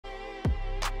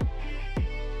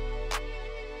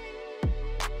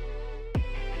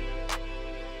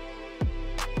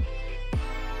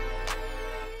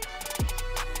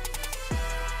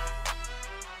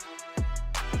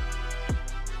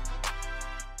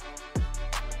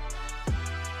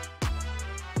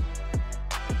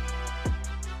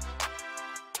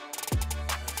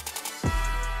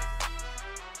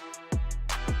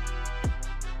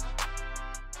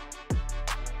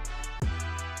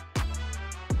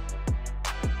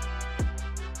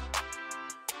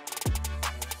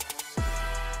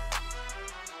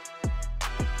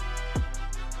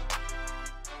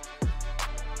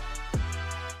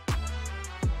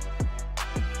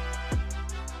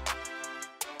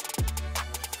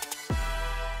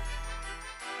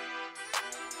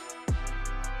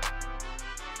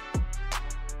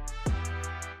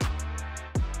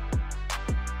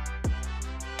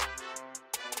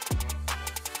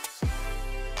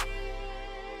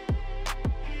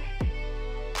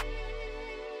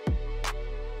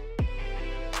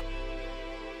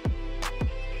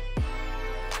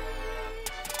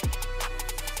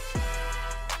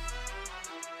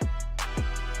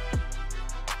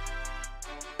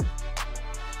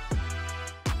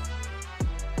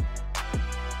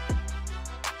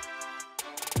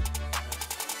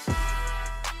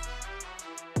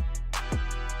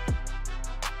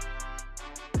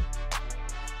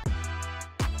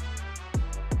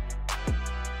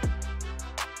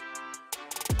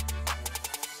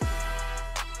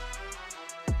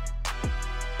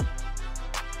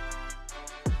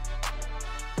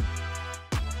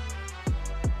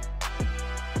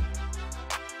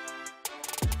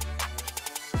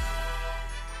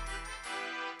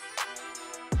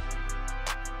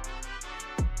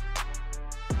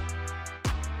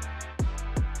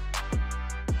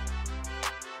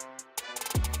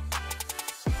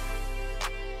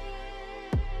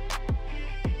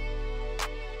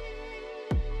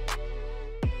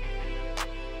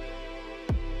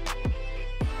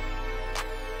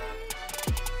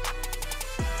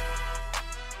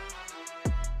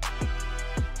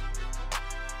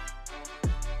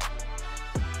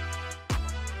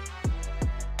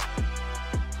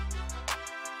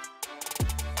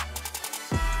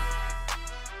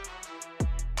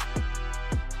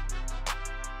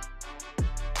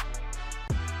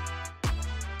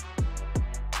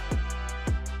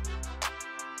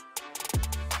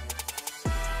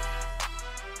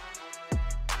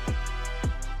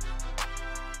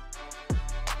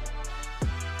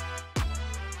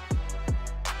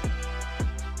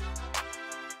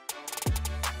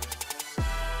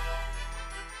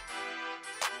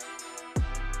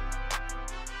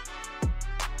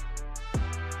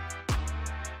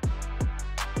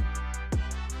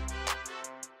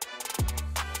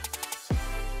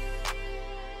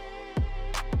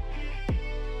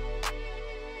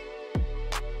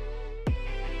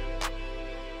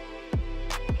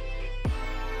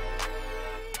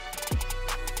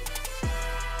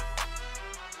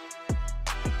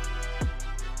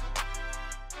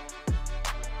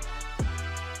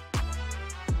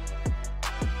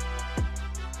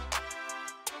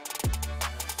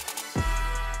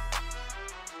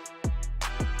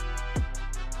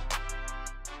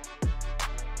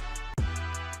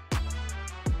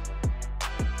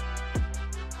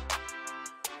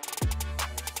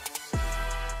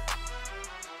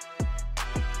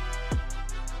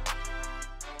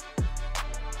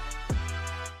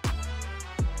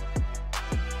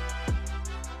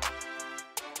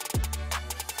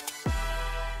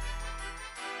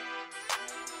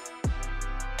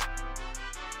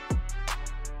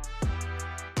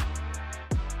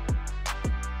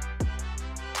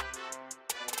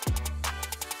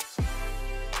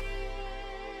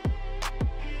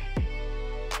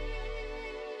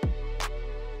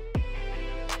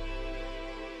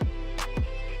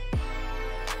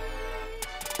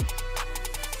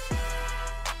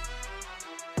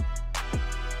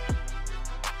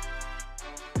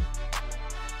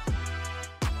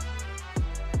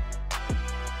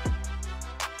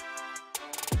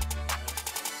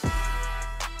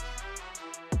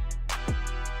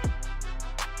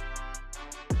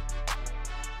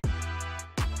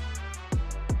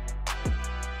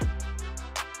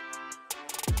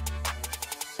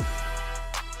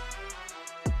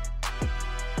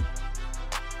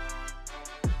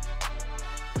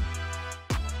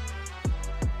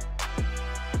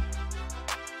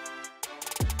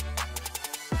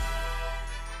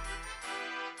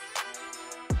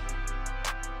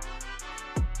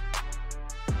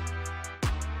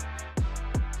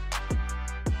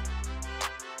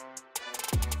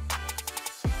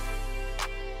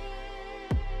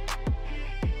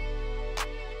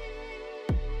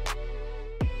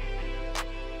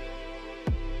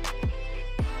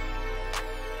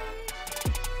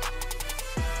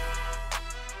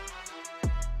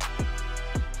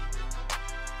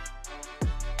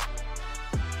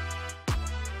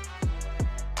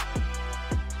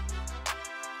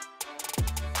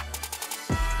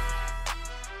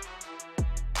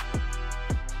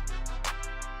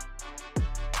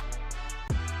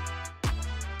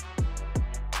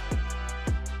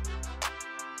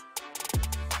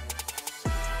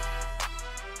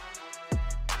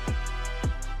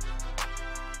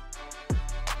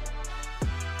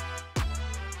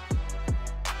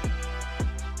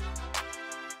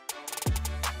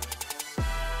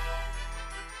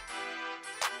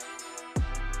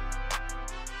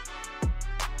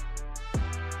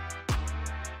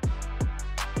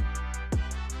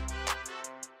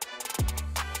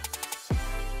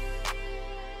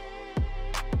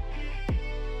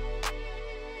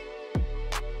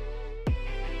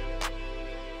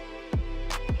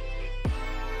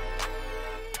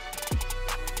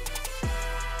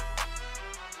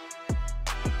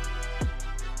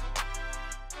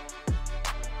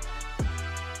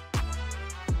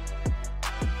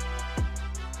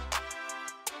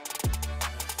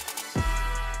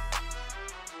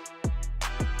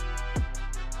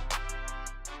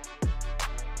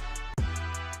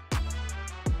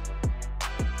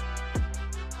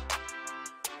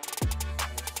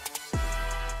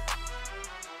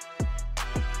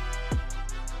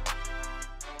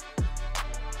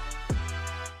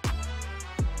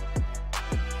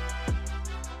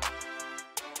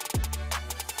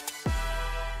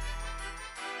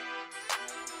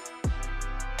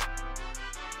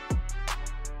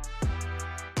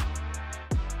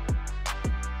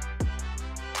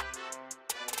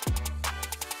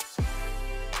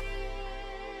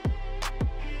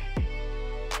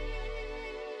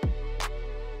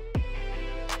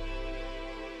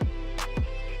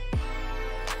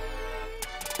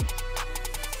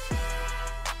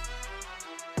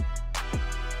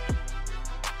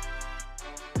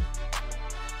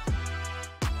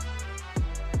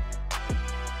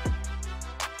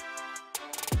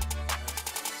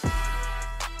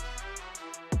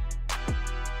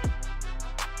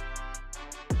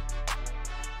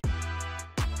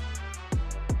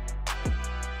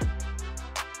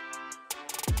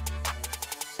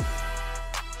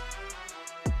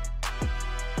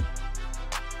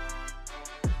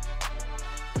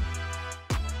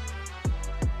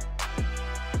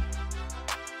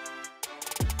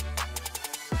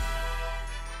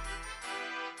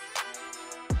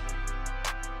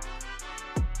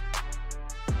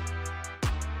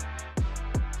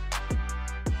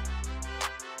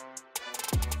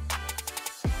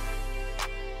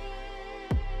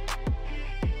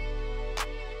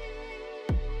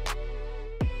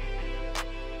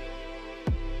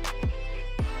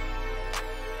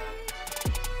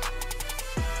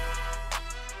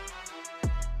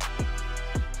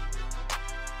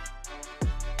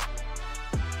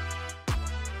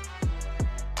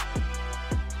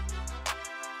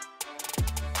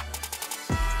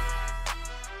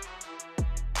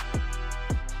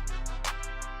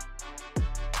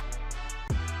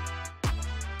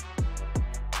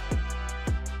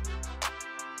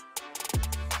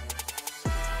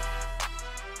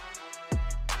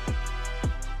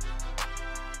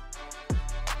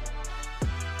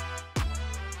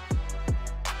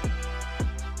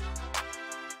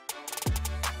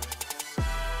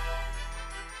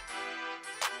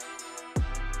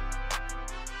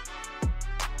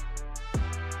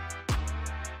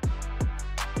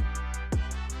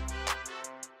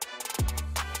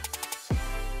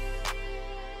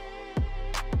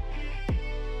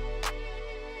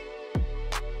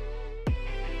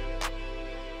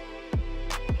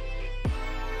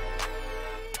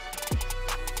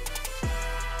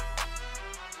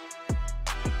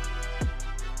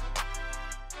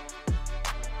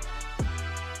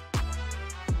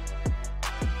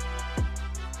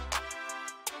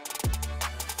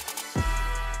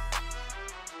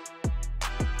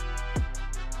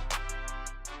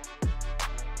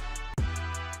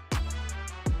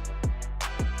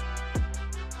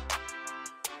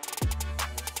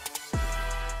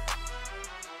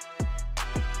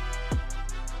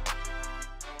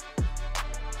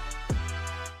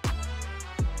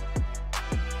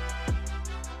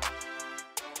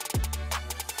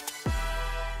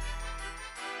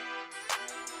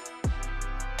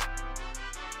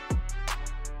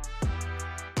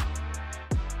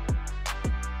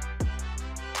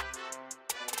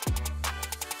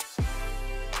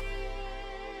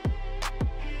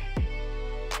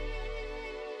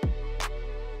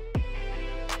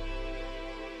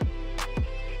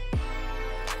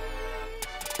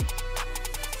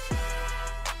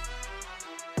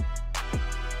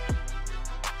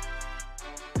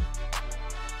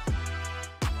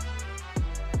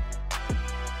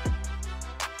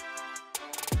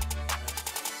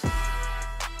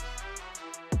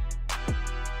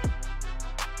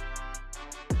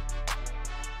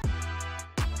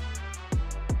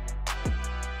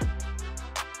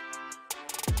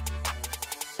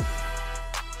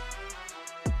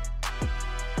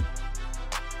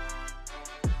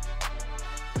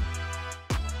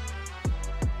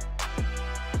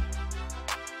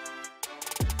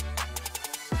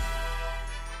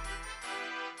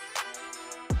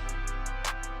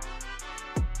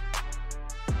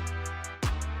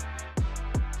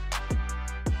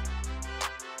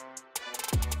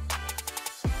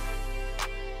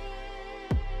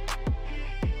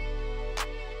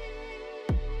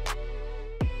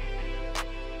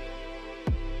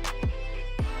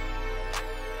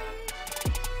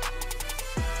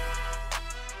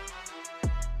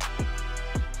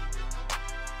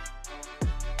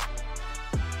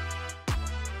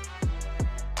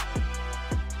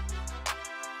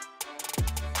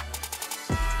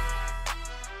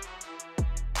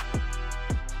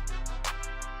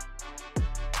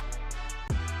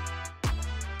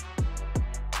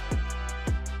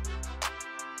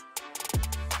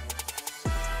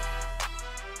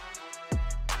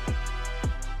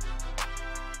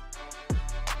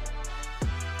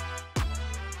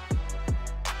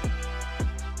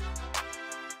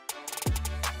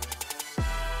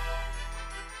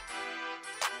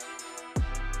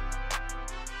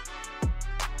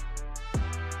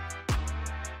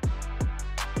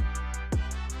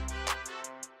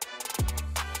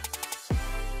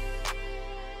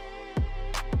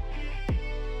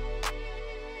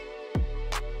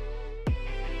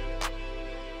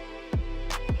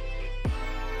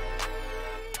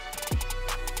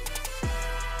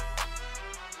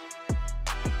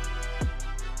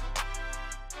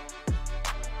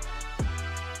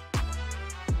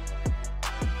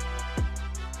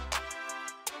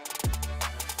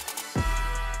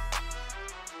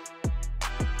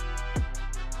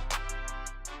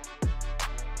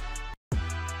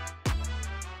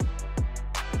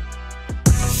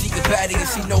Illuminati and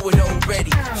she know it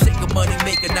already. Shake a money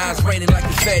maker, now it's raining like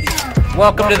confetti.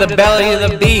 Welcome to the belly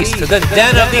of the beast, to the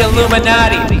den of the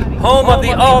Illuminati, home of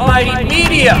the almighty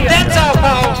media. That's how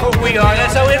powerful we are,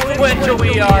 that's how influential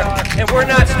we are, and we're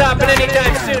not stopping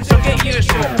anytime soon, so get used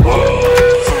to it.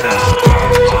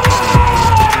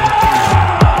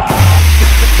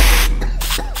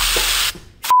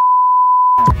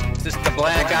 This is the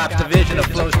Black Ops division of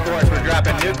Flow Sports. We're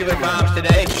dropping nuclear bombs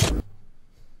today.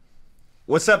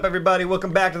 What's up, everybody?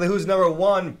 Welcome back to the Who's Number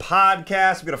One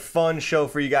podcast. We've got a fun show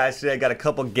for you guys today. Got a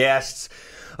couple guests.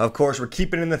 Of course, we're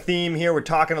keeping in the theme here. We're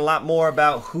talking a lot more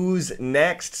about Who's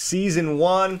Next. Season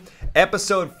 1,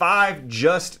 Episode 5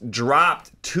 just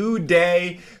dropped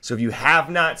today. So if you have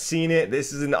not seen it,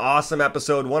 this is an awesome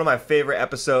episode. One of my favorite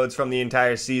episodes from the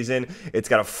entire season. It's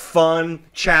got a fun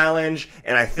challenge,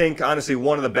 and I think, honestly,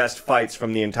 one of the best fights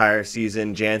from the entire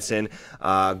season. Jansen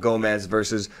Gomez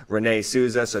versus Renee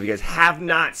Souza. So if you guys have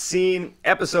not seen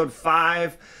Episode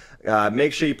 5,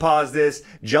 make sure you pause this,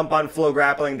 jump on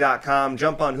FloGrappling.com,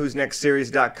 jump on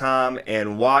Who'sNextSeries.com,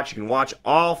 and watch. You can watch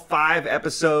all 5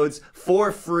 episodes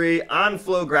for free on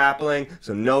FloGrappling,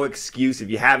 so no excuse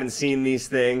if you haven't seen these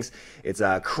things. It's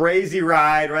a crazy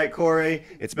ride, right, Corey?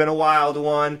 It's been a wild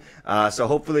one, so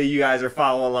hopefully you guys are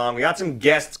following along. We got some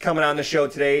guests coming on the show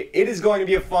today. It is going to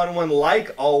be a fun one, like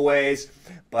always,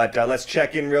 but let's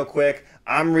check in real quick.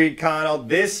 I'm Reed Connell.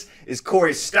 This is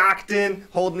Corey Stockton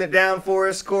holding it down for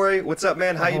us. Corey, what's up,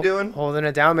 man? How you doing? Holding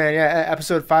it down, man. Yeah,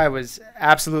 Episode 5 was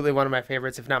absolutely one of my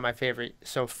favorites, if not my favorite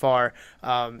so far.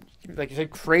 Like you said,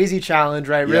 crazy challenge,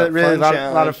 right? Yeah, really a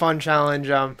lot of fun challenge.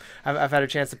 I've had a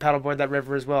chance to paddleboard that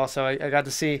river as well, so I got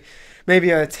to see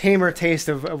maybe a tamer taste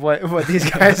of what these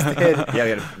guys did. Yeah, we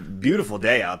had a beautiful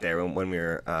day out there when we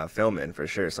were filming, for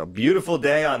sure. So beautiful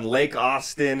day on Lake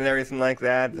Austin and everything like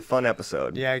that. The fun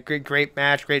episode. Yeah, great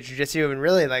match, great jiu-jitsu, and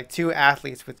really like 2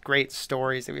 athletes with great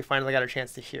stories that we finally got a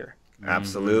chance to hear.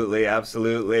 Absolutely,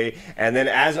 absolutely. And then,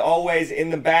 as always, in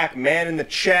the back, man in the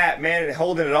chat, man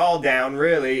holding it all down,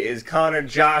 really, is Connor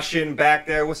Joshin back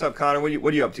there. What's up, Connor? What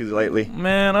are you up to lately?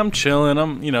 Man, I'm chilling.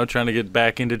 I'm, trying to get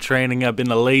back into training. I've been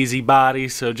a lazy body,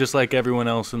 so just like everyone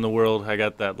else in the world, I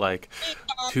got that,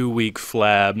 2-week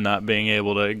flab, not being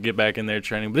able to get back in there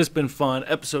training. But it's been fun.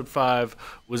 Episode 5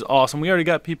 was awesome. We already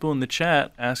got people in the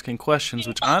chat asking questions,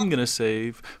 which I'm going to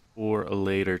save for a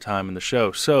later time in the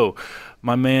show. So,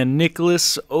 my man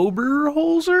Nicholas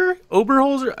Oberholzer,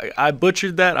 I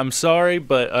butchered that, I'm sorry,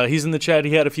 but he's in the chat.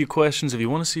 He had a few questions. If you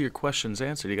want to see your questions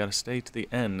answered, you got to stay to the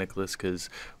end, Nicholas, because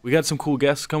we got some cool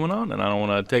guests coming on, and I don't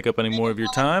want to take up any more of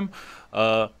your time.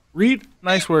 Reed,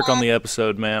 nice work on the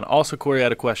episode, man. Also, Corey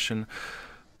had a question.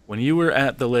 When you were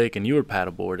at the lake and you were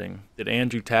paddleboarding, did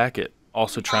Andrew Tackett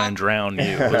also try and drown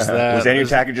you? Was Andrew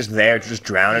Tackett just there, just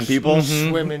drowning people? Mm-hmm.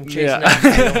 Swimming, chasing after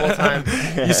you the whole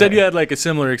time. You said you had a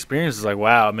similar experience. It's like,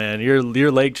 wow, man, your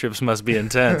lake trips must be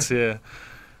intense. Yeah.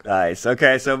 Nice.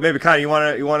 Okay, so maybe Connor,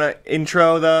 you wanna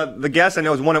intro the guest? I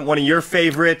know it's one of your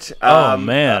favorite.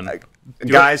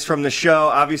 Guys from the show,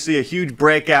 obviously a huge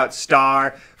breakout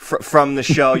star from the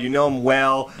show. You know him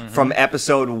well from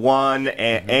episode 1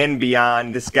 and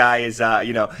beyond. This guy is,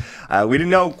 we didn't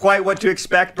know quite what to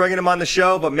expect bringing him on the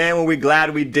show, but man, were we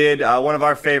glad we did. One of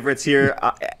our favorites here,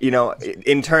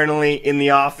 internally in the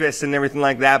office and everything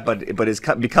like that, but is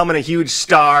becoming a huge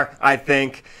star, I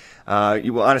think.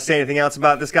 You want to say anything else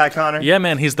about this guy, Connor? Yeah,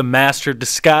 man, he's the master of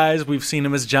disguise. We've seen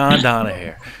him as John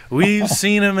Donahere. We've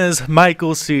seen him as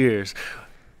Michael Sears.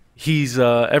 He's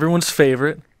everyone's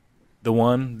favorite, the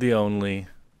one, the only,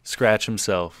 Scratch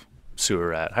himself, Sewer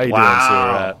Rat. How you doing,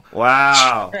 Sewer Rat?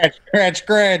 Wow.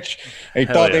 Scratch. They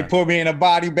thought they put me in a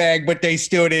body bag, but they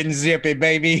still didn't zip it,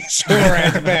 baby. Sewer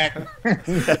Rat's back.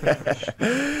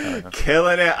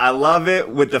 Killing it. I love it.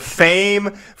 With the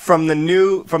fame from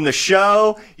the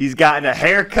show, he's gotten a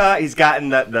haircut. He's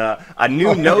gotten a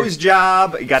new nose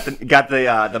job. He got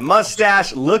the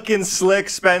mustache, looking slick.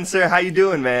 Spencer, how you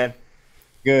doing, man?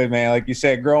 Good, man. Like you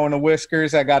said, growing the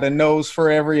whiskers. I got a nose for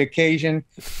every occasion.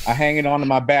 I hang it onto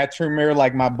my bathroom mirror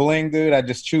like my bling, dude. I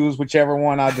just choose whichever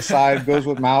one I decide goes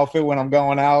with my outfit when I'm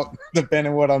going out,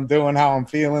 depending what I'm doing, how I'm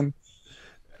feeling.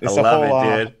 It's I love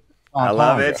it, dude. I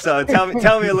love it. So tell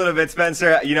me a little bit,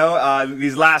 Spencer.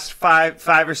 These last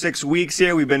five or 6 weeks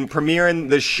here, we've been premiering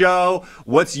the show.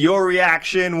 What's your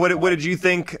reaction? What did you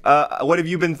think? What have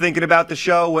you been thinking about the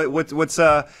show? What's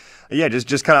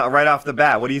just kind of right off the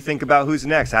bat, what do you think about Who's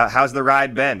Next? How's the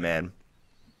ride been, man?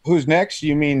 Who's Next?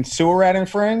 You mean Sewer Rat and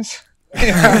Friends?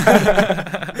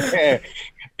 Yeah,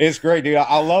 it's great, dude.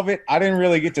 I love it. I didn't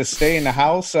really get to stay in the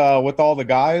house with all the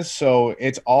guys, so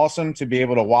it's awesome to be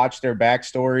able to watch their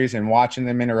backstories and watching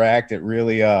them interact. It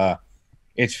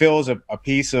it fills a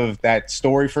piece of that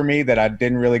story for me that I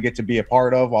didn't really get to be a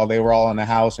part of while they were all in the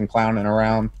house and clowning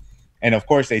around. And of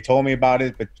course, they told me about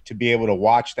it, but to be able to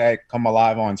watch that come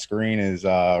alive on screen is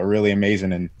really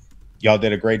amazing. And y'all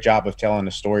did a great job of telling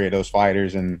the story of those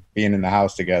fighters and being in the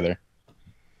house together.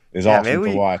 It's awesome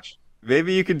to watch.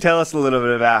 Maybe you can tell us a little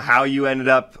bit about how you ended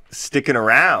up sticking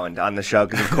around on the show.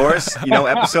 Because, of course,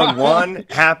 episode 1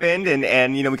 happened,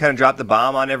 and we kind of dropped the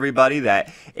bomb on everybody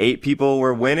that 8 people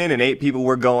were winning and 8 people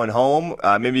were going home.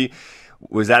 Maybe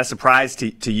was that a surprise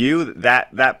to you,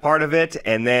 that part of it?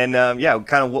 And then,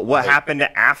 kind of what happened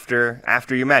after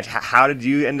your match? How did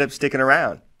you end up sticking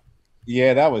around?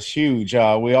 Yeah, that was huge.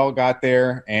 We all got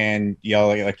there and,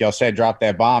 like y'all said, dropped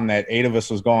that bomb that 8 of us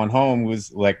was going home,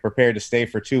 was like prepared to stay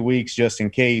for 2 weeks just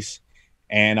in case.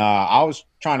 And I was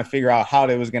trying to figure out how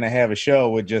they was going to have a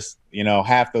show with just,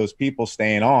 half those people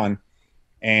staying on.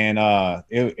 And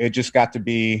it just got to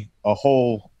be a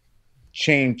whole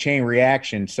chain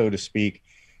reaction, so to speak.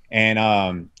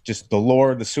 And just the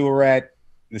lore of the sewer rat.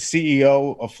 The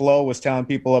CEO of Flo was telling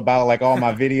people about like all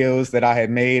my videos that I had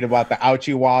made about the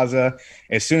ouchie waza.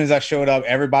 As soon as I showed up,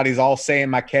 everybody's all saying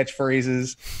my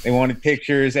catchphrases. They wanted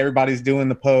pictures. Everybody's doing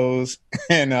the pose.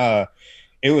 And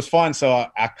it was fun. So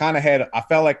I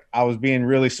felt like I was being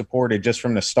really supported just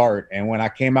from the start. And when I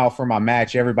came out for my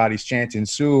match, everybody's chanting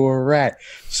sewer rat,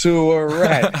 sewer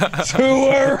rat,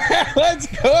 sewer rat. Let's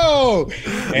go.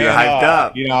 You're hyped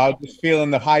up. I was just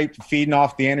feeling the hype, feeding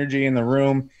off the energy in the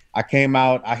room. I came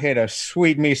out, I hit a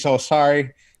sweet me so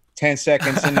sorry. 10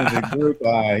 seconds into the group,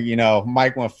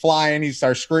 Mike went flying. He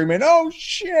started screaming, "Oh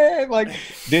shit!" Like,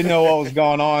 didn't know what was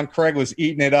going on. Craig was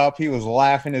eating it up. He was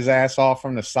laughing his ass off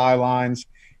from the sidelines.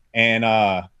 And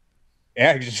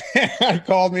he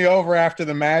called me over after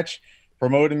the match,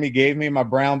 promoted me, gave me my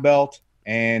brown belt.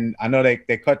 And I know they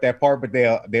cut that part, but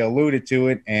they alluded to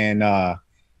it. And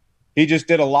he just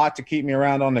did a lot to keep me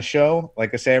around on the show.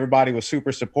 Like I said, everybody was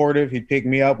super supportive. He'd pick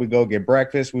me up. We'd go get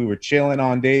breakfast. We were chilling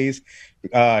on days,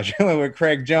 chilling with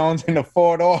Craig Jones in the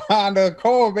Ford Honda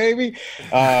Accord, baby.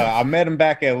 I met him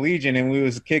back at Legion, and we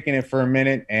was kicking it for a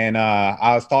minute. And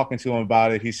I was talking to him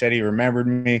about it. He said he remembered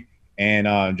me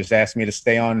and just asked me to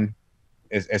stay on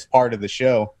as part of the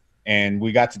show. And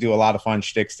we got to do a lot of fun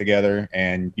shticks together.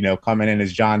 And, coming in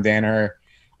as John Danaher,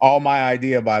 all my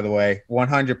idea, by the way,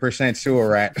 100% sewer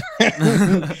rat.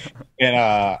 And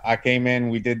I came in,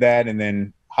 we did that, and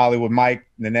then Hollywood Mike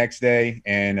the next day,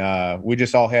 and we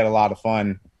just all had a lot of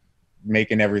fun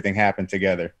making everything happen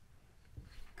together.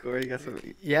 Corey, you got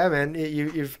something? Yeah, man,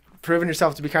 you've proven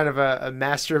yourself to be kind of a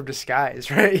master of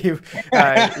disguise, right? You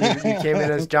came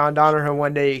in as John Donahoe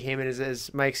one day, you came in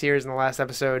as Mike Sears in the last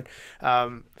episode.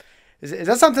 Is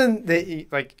that something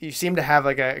that you seem to have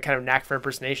like a kind of knack for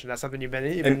impersonation? That's something you've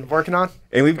been working on?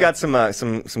 And we've got some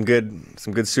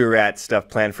good sewer rat stuff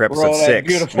planned for episode 6.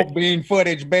 Beautiful bean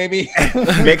footage, baby.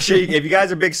 Make sure if you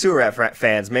guys are big sewer rat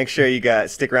fans, make sure you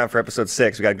stick around for episode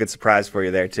 6. We got a good surprise for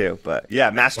you there too. But yeah,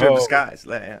 master of disguise.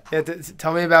 Yeah.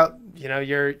 Tell me about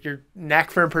your knack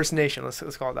for impersonation.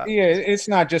 Let's call it that. Yeah, it's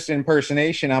not just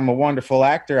impersonation. I'm a wonderful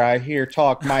actor. I hear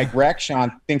talk Mike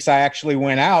Rexon thinks I actually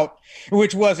went out,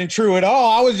 which wasn't true at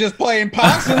all. I was just playing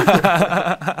possum.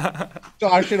 So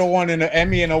I should have won an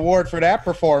Emmy and award for that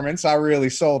performance. I really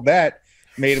sold that.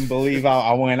 Made him believe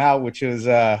I went out, which was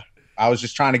I was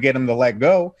just trying to get him to let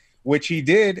go, which he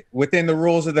did within the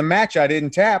rules of the match. I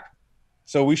didn't tap.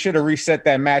 So we should have reset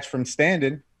that match from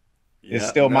standing. It's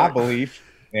still my belief.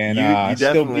 And you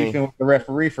still beefing with the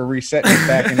referee for resetting it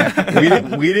back in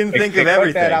that. we didn't think of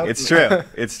everything. It's true.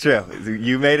 It's true.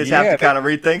 You made us have to kind of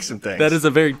rethink some things. That is a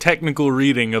very technical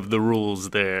reading of the rules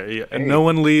there. Yeah. Hey, no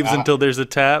one leaves until there's a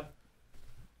tap.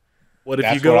 What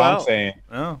if you go out? That's what I'm saying.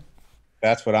 Oh.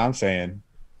 That's what I'm saying.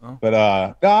 Oh. But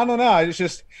I don't know.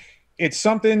 It's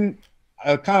something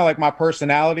kind of like my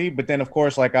personality. But then, of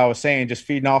course, like I was saying, just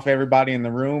feeding off everybody in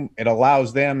the room, it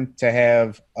allows them to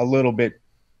have a little bit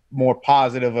more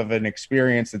positive of an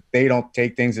experience, that they don't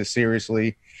take things as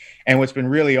seriously. And what's been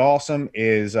really awesome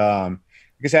is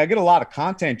because I get a lot of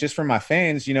content just from my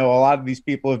fans. A lot of these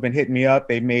people have been hitting me up.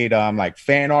 They made like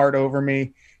fan art over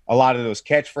me. A lot of those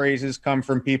catchphrases come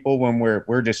from people when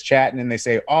we're just chatting and they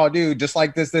say, "Oh dude, just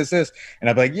like this," and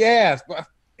I'm like, "Yeah."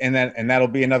 And that'll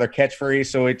be another catchphrase.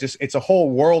 So it's a whole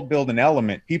world building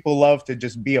element. People love to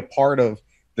just be a part of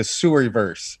the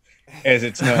sewerverse, as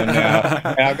it's known now.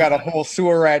 And I've got a whole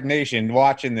sewer rat nation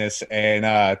watching this and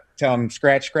tell them,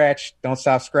 scratch, don't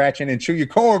stop scratching and chew your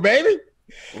core, baby.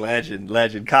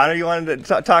 Legend. Connor, you wanted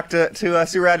to talk to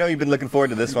Surat? I know you've been looking forward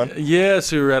to this one. Yeah,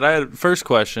 Surat. I had first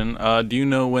question. Do you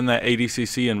know when that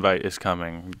ADCC invite is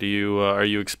coming? Do you are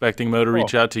you expecting Mo to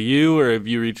reach out to you, or have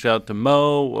you reached out to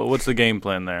Mo? What's the game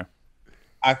plan there?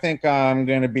 I think I'm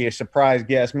going to be a surprise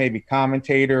guest, maybe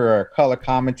commentator or color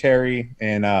commentary,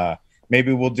 and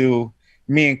maybe we'll do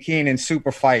me and Keenan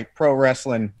super fight pro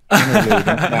wrestling interlude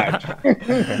match.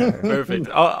 Perfect.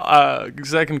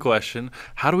 Second question: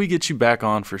 how do we get you back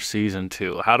on for season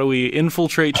 2? How do we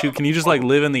infiltrate you? Can you just like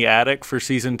live in the attic for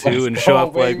season 2 and show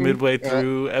up like midway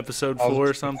through episode 4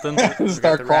 or something?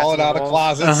 Start crawling out of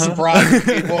closets, surprise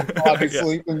people while they're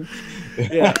sleeping.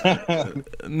 Yeah.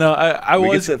 No, I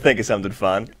was think of something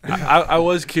fun. I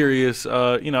was curious.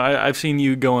 I've seen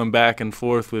you going back and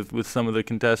forth with some of the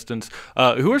contestants.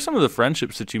 Who are some of the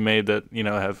friendships that you made that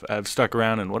have stuck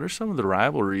around, and what are some of the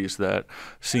rivalries that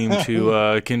seem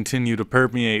to continue to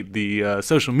permeate the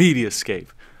social media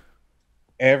scape?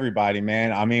 Everybody,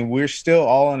 man. I mean, we're still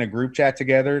all in a group chat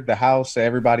together. The house,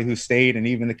 everybody who stayed, and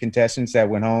even the contestants that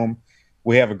went home,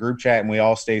 we have a group chat and we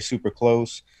all stay super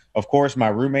close. Of course, my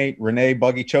roommate, Renee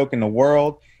Buggy Choke in the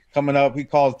World, coming up, he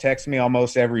calls, texts me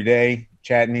almost every day,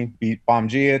 chatting me, beat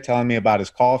Bomgia, telling me about his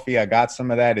coffee. I got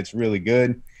some of that. It's really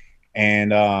good.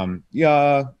 And, who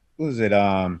is it?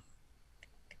 I'm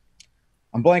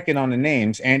blanking on the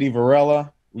names. Andy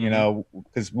Varela,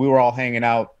 because we were all hanging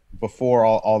out before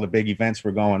all the big events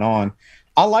were going on.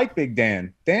 I like Big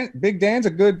Dan. Big Dan's a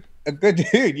good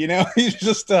dude, He's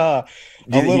just you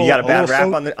got a bad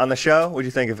rap on the show? What do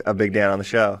you think of Big Dan on the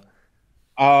show?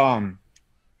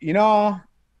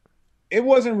 It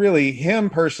wasn't really him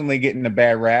personally getting a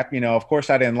bad rap. Of course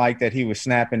I didn't like that he was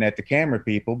snapping at the camera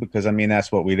people because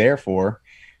that's what we're there for.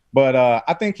 But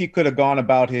I think he could have gone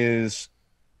about his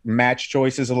match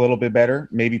choices a little bit better,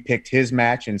 maybe picked his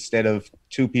match instead of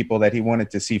 2 people that he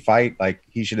wanted to see fight. Like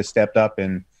he should have stepped up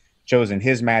and chosen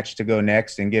his match to go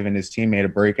next and given his teammate a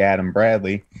break, Adam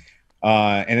Bradley.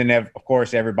 And then, of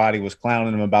course, everybody was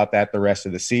clowning him about that the rest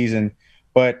of the season.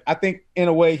 But I think, in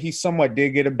a way, he somewhat did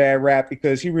get a bad rap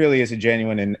because he really is a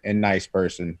genuine and nice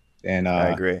person. And I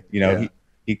agree.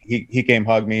 He came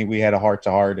hug me. We had a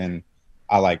heart-to-heart, and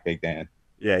I like Big Dan.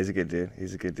 Yeah, he's a good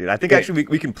dude. I think actually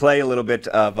we can play a little bit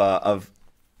of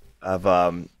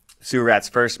Surat's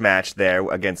first match there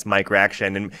against Mike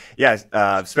Rakshan. And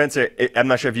yeah, Spencer, I'm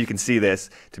not sure if you can see this,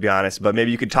 to be honest, but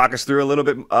maybe you could talk us through a little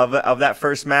bit of that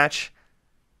first match.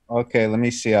 Okay, let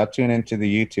me see. I'll tune into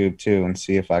the YouTube too and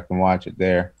see if I can watch it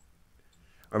there.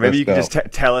 Or maybe you can just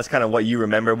tell us kind of what you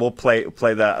remember. We'll play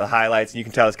the highlights, and you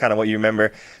can tell us kind of what you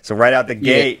remember. So right out the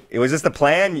gate, was this the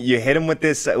plan? You hit him with the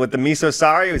miso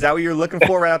sari? Was that what you were looking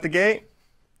for right out the gate?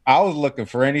 I was looking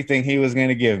for anything he was going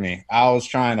to give me. I was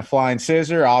trying to flying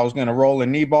scissor. I was going to roll a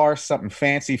knee bar, something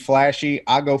fancy, flashy.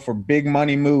 I go for big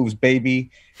money moves,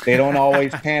 baby. They don't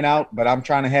always pan out, but I'm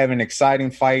trying to have an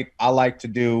exciting fight. I like to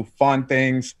do fun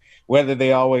things. Whether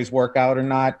they always work out or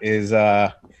not is,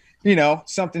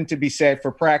 something to be said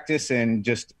for practice and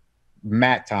just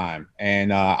mat time.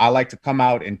 And I like to come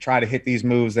out and try to hit these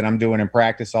moves that I'm doing in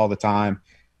practice all the time,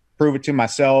 prove it to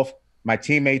myself, my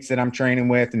teammates that I'm training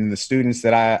with, and the students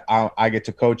that I get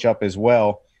to coach up as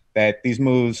well, that these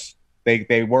moves,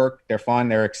 they work, they're fun,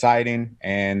 they're exciting,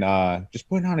 and just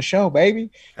putting on a show,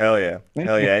 baby. Hell yeah.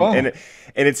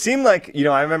 And it seemed like,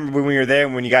 I remember when we were there,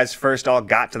 when you guys first all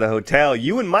got to the hotel,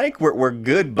 you and Mike were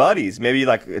good buddies, maybe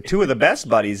like 2 of the best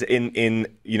buddies in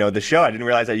the show. I didn't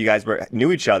realize that you guys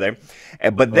knew each other.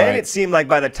 But then It seemed like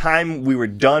by the time we were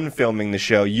done filming the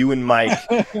show, you and Mike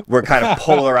were kind of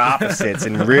polar opposites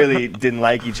and really didn't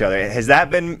like each other. Has that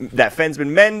fence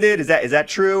been mended? Is that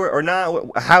true or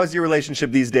not? How is your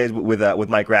relationship these days with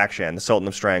Mike Rakshan, the Sultan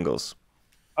of Strangles?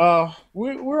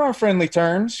 We're on friendly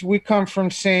terms. We come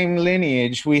from same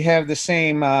lineage. We have the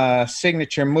same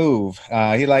signature move.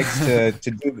 He likes to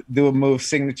do a move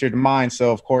signature to mine,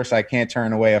 so of course I can't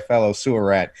turn away a fellow sewer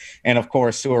rat. And of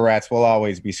course sewer rats will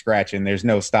always be scratching. There's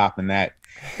no stopping that.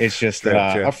 It's just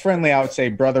a friendly, I would say,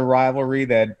 brother rivalry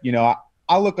that,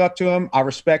 I look up to him. I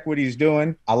respect what he's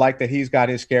doing. I like that he's got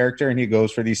his character and he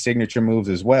goes for these signature moves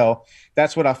as well.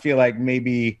 That's what I feel like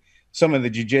maybe some of the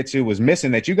jiu-jitsu was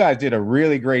missing, that you guys did a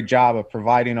really great job of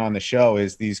providing on the show,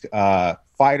 is these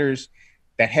fighters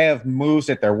that have moves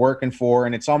that they're working for.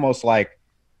 And it's almost like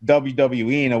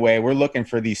WWE in a way. We're looking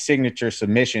for these signature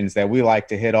submissions that we like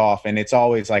to hit off. And it's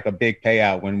always like a big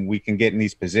payout when we can get in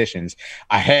these positions.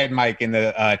 I had Mike in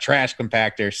the trash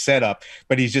compactor setup,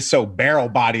 but he's just so barrel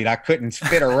bodied, I couldn't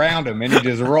fit around him. And he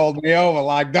just rolled me over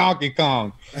like Donkey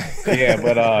Kong. Yeah.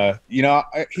 But,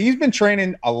 he's been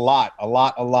training a lot.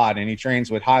 And he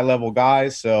trains with high level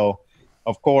guys. So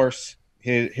of course,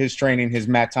 his training, his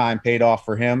mat time paid off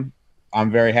for him.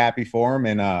 I'm very happy for him,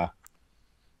 and I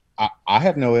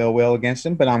have no ill will against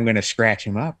him, but I'm gonna scratch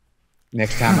him up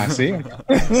next time I see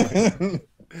him.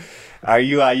 Are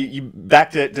you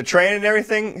back to training and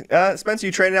everything, Spencer?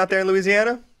 You training out there in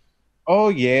Louisiana? Oh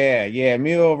yeah.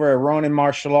 Me over at Ronin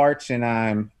Martial Arts, and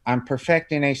I'm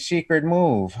perfecting a secret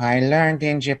move I learned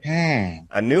in Japan.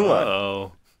 A new one.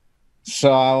 Oh,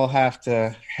 So I will have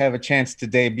to have a chance to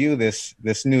debut this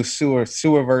new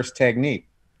sewerverse technique.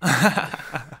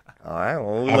 All right.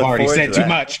 Well, I've already said too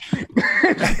much.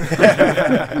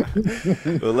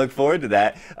 We'll look forward to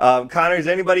that. Connor, is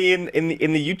anybody in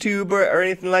the YouTube or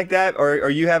anything like that, or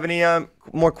you have any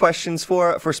more questions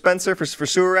for Spencer for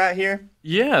Sewer Rat here?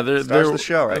 yeah. Starts the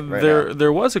show right now.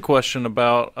 There was a question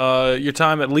about your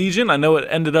time at Legion. I know it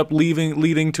ended up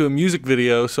leading to a music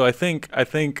video. So I think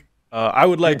I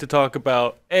would like to talk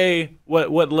about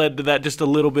what led to that just a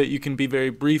little bit. You can be very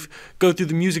brief, go through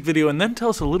the music video, and then tell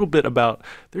us a little bit about.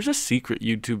 There's a secret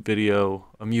YouTube video,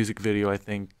 a music video. I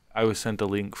think I was sent a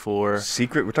link for.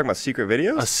 Secret? We're talking about secret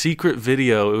videos? A secret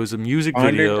video. It was a music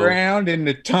video. Underground in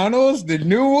the tunnels, the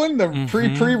new one, the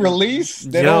pre-release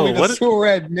that only the Sewer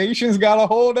Rat Nation's got a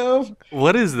hold of.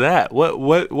 What is that?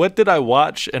 What did I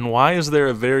watch, and why is there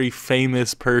a very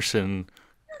famous person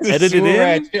edited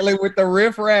in? Chilling with the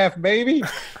riffraff, baby.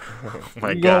 Oh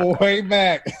my God. Go way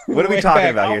back. What are we talking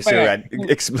about here, Sewer Rat?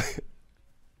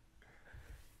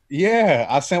 Yeah,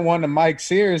 I sent one to Mike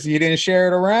Sears. You didn't share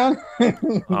it around?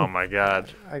 Oh my God.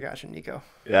 I got you, Nico.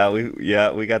 Yeah,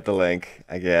 we got the link,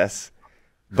 I guess.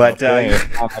 But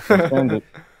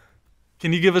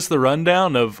Can you give us the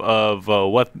rundown of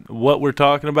what we're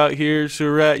talking about here,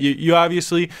 Surat? You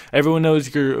obviously, everyone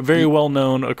knows you're very well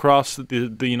known across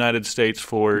the United States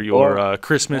for your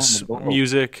Christmas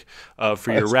music,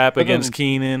 for your rap against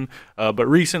Keenan. But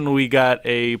recently we got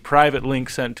a private link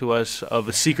sent to us of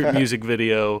a secret music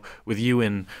video with you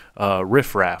and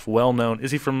Riff Raff, well known.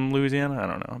 Is he from Louisiana? I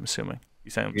don't know. I'm assuming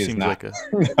he seems like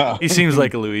he seems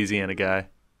like a Louisiana guy.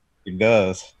 He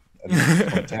does.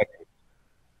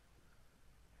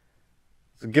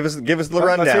 So give us the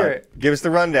rundown. Give us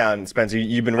the rundown, Spencer.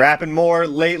 You've been rapping more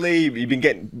lately. You've been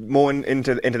getting more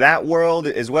into that world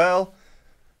as well.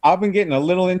 I've been getting a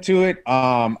little into it.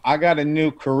 I got a new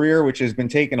career, which has been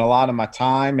taking a lot of my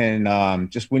time.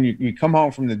 And just when you come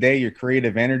home from the day, your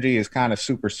creative energy is kind of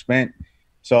super spent.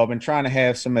 So I've been trying to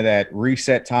have some of that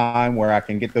reset time where I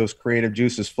can get those creative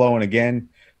juices flowing again.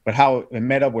 But how it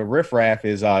met up with Riff Raff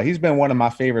is he's been one of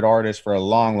my favorite artists for a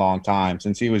long, long time,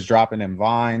 since he was dropping them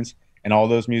vines and all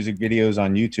those music videos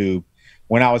on YouTube.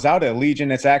 When I was out at Legion,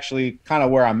 that's actually kind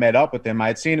of where I met up with him. I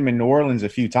had seen him in New Orleans a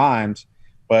few times,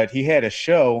 but he had a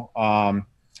show,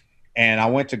 and I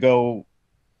went to go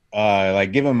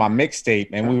give him my mixtape,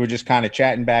 and we were just kind of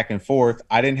chatting back and forth.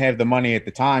 I didn't have the money at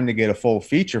the time to get a full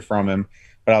feature from him,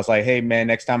 but I was like, hey, man,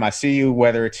 next time I see you,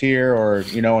 whether it's here or,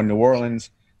 in New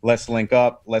Orleans, let's link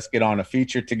up. Let's get on a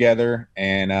feature together,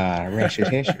 and rest is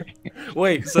history.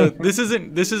 Wait, so this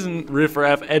isn't Riff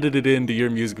Raff edited into your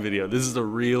music video. This is a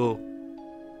real.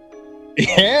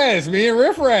 Yeah, it's me and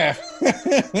Riff Raff.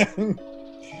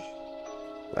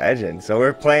 Legend. So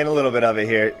we're playing a little bit of it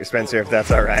here, Spencer, if that's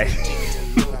all right.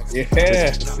 Yeah.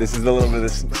 This is a little bit of a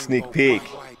sneak peek.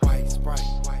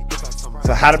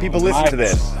 So how do people listen to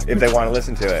this if they want to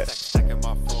listen to it?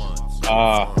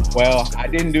 Well, I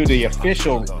didn't do the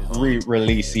official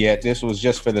re-release yet. This was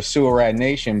just for the Sewer Rat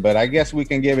Nation, but I guess we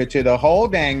can give it to the whole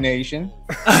dang nation.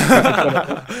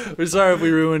 We're sorry if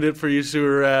we ruined it for you,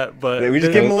 Sewer Rat, but we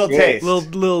just give them a little taste,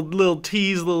 little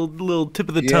tease, little tip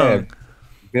of the tongue.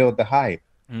 Build the hype.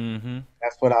 Mm-hmm.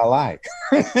 That's what I like.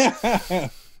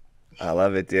 I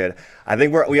love it, dude. I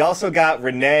think we also got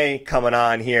Renee coming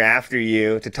on here after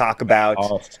you to talk about.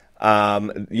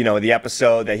 The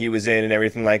episode that he was in and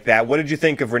everything like that. What did you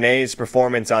think of Renee's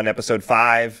performance on episode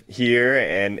 5 here?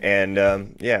 And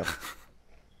yeah.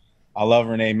 I love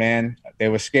Renee, man. They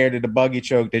were scared of the buggy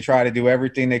choke. They tried to do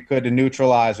everything they could to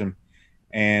neutralize him.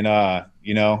 And,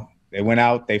 they went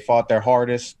out, they fought their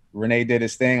hardest. Renee did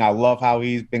his thing. I love how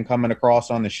he's been coming across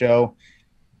on the show.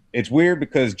 It's weird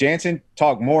because Jansen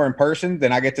talked more in person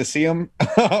than I get to see him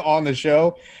on the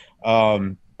show.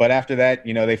 But after that,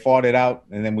 they fought it out,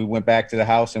 and then we went back to the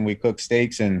house and we cooked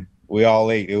steaks and we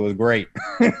all ate. It was great.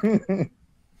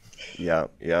 Yeah.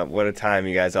 What a time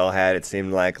you guys all had. It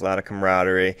seemed like a lot of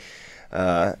camaraderie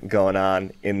going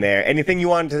on in there. Anything you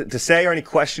wanted to say or any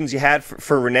questions you had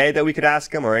for Renee that we could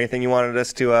ask him, or anything you wanted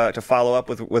us to follow up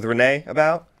with Renee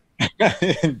about?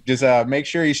 Just make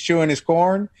sure he's chewing his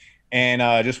corn,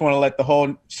 and just want to let the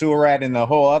whole Sewer Rat and the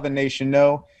whole other nation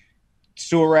know.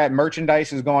 Sewer Rat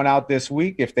merchandise is going out this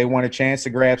week. If they want a chance to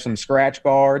grab some scratch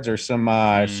guards or some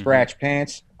scratch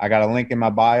pants, I got a link in my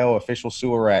bio. Official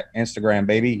Sewer Rat Instagram,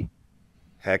 baby.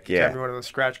 Heck yeah. Every one of those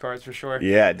scratch cards for sure.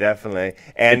 Yeah, definitely.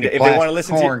 And if they want to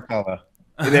listen corn color.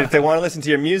 and then if they want to listen to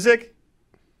your music,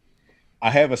 I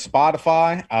have a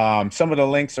Spotify. Some of the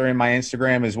links are in my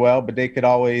Instagram as well, but they could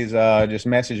always just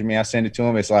message me. I send it to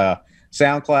them. It's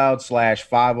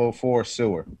SoundCloud/504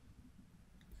 Sewer.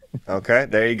 okay,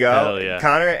 there you go. Hell yeah.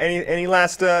 Connor, any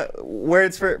last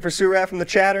words for Sewer Rat from the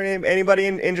chat, or anybody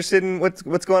interested in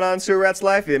what's going on in Sewer Rat's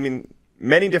life? I mean,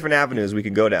 many different avenues we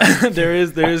could go down. there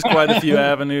is quite a few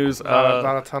avenues. A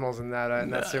lot of tunnels in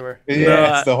that sewer.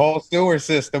 Yeah, it's the whole sewer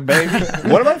system, baby.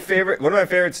 One of my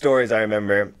favorite stories I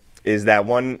remember is that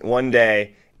one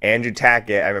day Andrew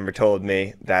Tackett, I remember, told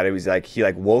me that it was like he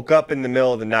woke up in the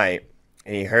middle of the night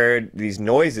and he heard these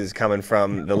noises coming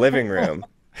from the living room.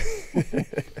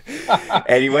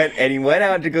 and he went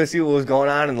out to go see what was going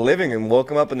on in the living room.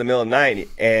 Woke him up in the middle of the night,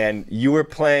 and you were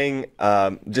playing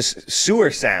just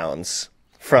sewer sounds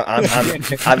on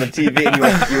the TV,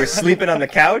 and you were sleeping on the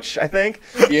couch, I think.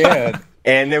 Yeah.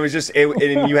 And there was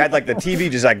and you had like the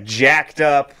TV just like jacked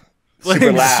up,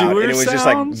 super loud, and it was just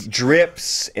like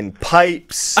drips and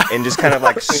pipes and just kind of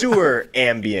like sewer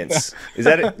ambience. Is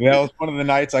that it? Yeah, it was one of the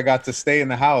nights I got to stay in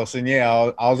the house, and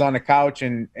I was on the couch,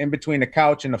 and in between the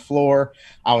couch and the floor,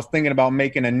 I was thinking about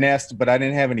making a nest, but I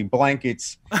didn't have any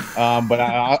blankets. But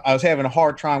I was having a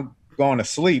hard time going to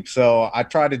sleep, so I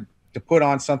tried to put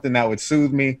on something that would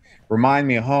soothe me, remind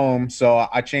me of home. So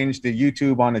I changed the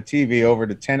YouTube on the TV over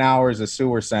to 10 hours of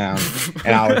sewer sound.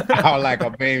 And I was like a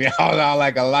baby. I was out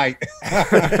like a light.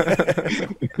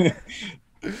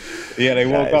 Yeah, they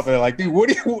woke up and they're like, dude, what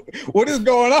is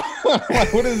going on?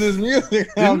 Like, what is this music?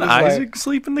 Didn't Isaac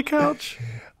sleep in the couch?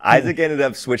 Isaac ended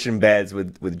up switching beds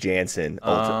with Jansen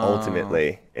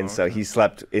ultimately. And so he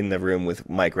slept in the room with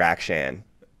Mike Rakshan.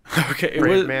 Okay,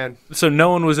 Man. So no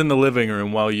one was in the living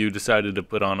room while you decided to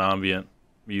put on ambient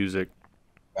music.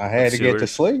 I had to get to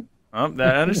sleep. I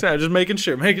understand. Just making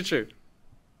sure.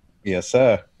 Yes,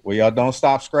 sir. Well, y'all don't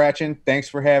stop scratching. Thanks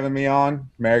for having me on.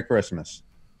 Merry Christmas.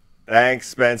 Thanks,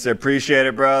 Spencer. Appreciate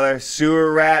it, brother.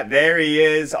 Sewer Rat, there he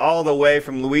is, all the way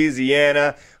from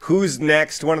Louisiana. Who's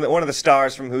Next? One of the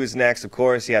stars from Who's Next, of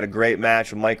course. He had a great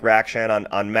match with Mike Rakshan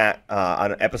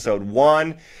on episode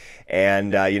 1.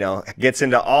 And, gets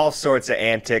into all sorts of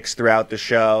antics throughout the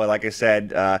show. Like I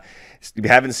said, you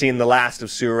haven't seen the last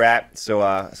of Sewer Rat, so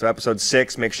episode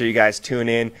 6, make sure you guys tune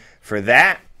in for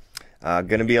that.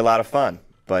 Going to be a lot of fun.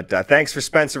 But thanks for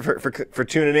Spencer for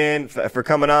tuning in, for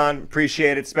coming on.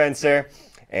 Appreciate it, Spencer.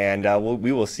 And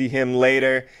we will see him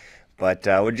later. But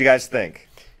what did you guys think?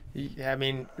 Yeah, I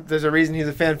mean, there's a reason he's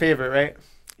a fan favorite, right?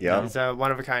 Yeah. He's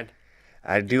one of a kind.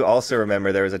 I do also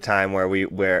remember there was a time when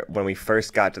we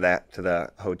first got to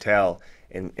the hotel,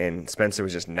 and Spencer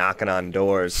was just knocking on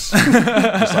doors,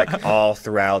 just like all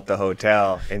throughout the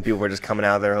hotel, and people were just coming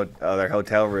out of their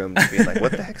hotel room, just being like,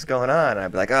 "What the heck's going on?" And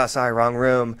I'd be like, "Oh, sorry, wrong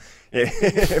room." But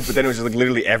then it was just like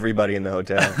literally everybody in the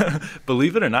hotel.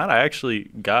 Believe it or not, I actually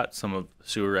got some of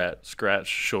Sewer Rat scratch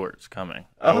shorts coming.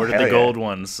 Oh, I ordered the gold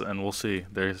ones, and we'll see.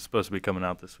 They're supposed to be coming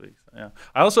out this week. So,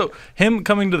 yeah. Him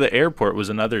coming to the airport was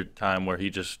another time where he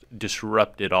just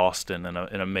disrupted Austin in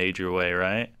a major way,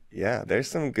 right? Yeah, there's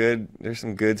some good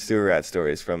Sewer Rat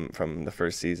stories from the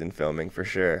first season filming for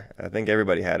sure. I think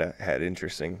everybody had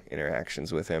interesting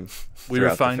interactions with him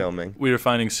throughout the filming. We were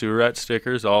finding Sewer Rat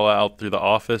stickers all out through the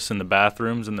office and the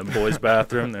bathrooms and the boys'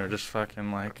 bathroom. They were just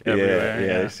fucking like everywhere.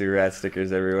 Yeah, there's Sewer Rat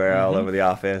stickers everywhere, all over the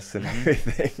office and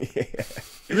everything. Yeah.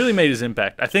 It really made his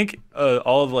impact. I think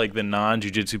all of like the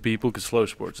non-jiu-jitsu people, because Flow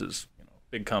Sports is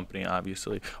big company,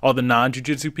 obviously. All the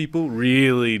non-jiu-jitsu people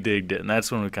really digged it, and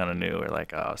that's when we kind of knew. We're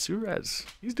like, oh, Sewer Rat's,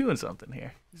 he's doing something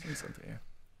here.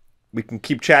 We can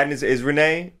keep chatting. Is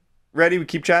Renee ready? We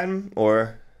keep chatting?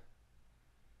 Or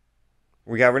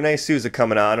we got Renee Souza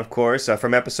coming on, of course,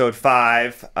 from episode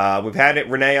 5. We've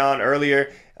had Renee on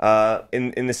earlier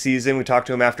in the season. We talked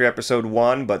to him after episode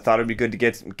 1, but thought it'd be good to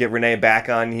get Renee back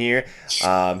on here.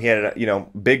 He had a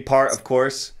big part, of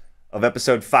course, of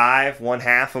episode 5. One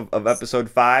half of episode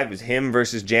 5 is him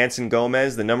versus Jansen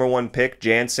Gomez, the number 1 pick,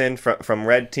 Jansen from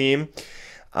Red Team.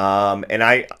 And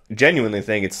I genuinely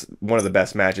think it's one of the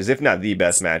best matches, if not the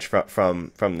best match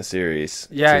from the series.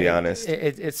 Yeah, to be honest,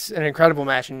 it's an incredible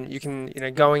match, and you can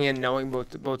going in knowing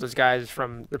both those guys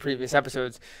from the previous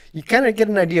episodes, you kind of get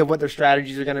an idea of what their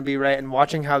strategies are going to be, right? And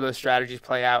watching how those strategies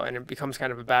play out, and it becomes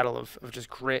kind of a battle of just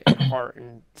grit and heart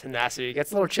and tenacity. It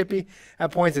gets a little chippy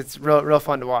at points. It's real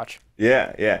fun to watch.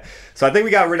 Yeah, yeah. So I think we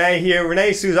got Renee here.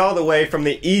 Renee Sue's all the way from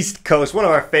the East Coast, one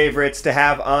of our favorites to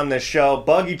have on the show.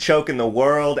 Buggy choking the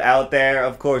world out there.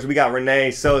 Of course, we got Renee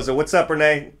Souza. What's up,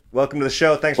 Renee? Welcome to the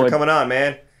show. Thanks for coming on,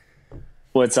 man.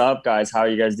 What's up, guys? How are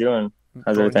you guys doing?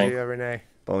 How's everything? Bon dia, Renee.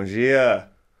 Bon dia.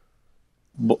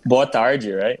 Boa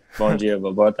tarde, right? Bon dia,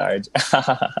 but boa tarde.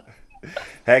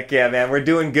 Heck yeah, man. We're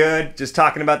doing good. Just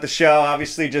talking about the show.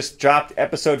 Obviously, just dropped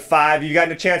episode 5. You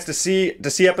gotten a chance to see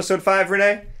episode 5,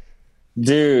 Renee?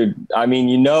 Dude, I mean,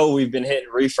 we've been hitting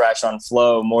refresh on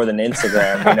Flow more than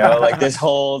Instagram, like this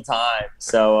whole time.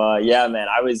 So, yeah, man,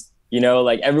 I was,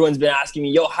 like everyone's been asking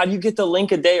me, yo, how do you get the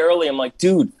link a day early? I'm like,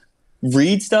 dude,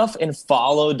 read stuff and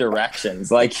follow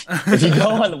directions. Like, if you go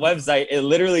on the website, it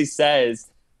literally says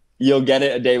you'll get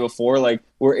it a day before. Like,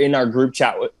 we're in our group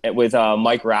chat with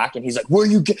Mike Rack, and he's like,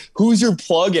 who's your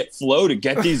plug at Flow to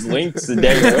get these links a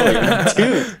day early? I'm like,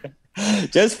 dude,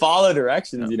 just follow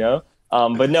directions,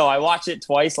 But no, I watched it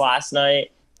twice last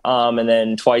night, and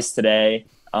then twice today.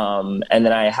 And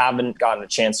then I haven't gotten a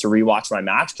chance to rewatch my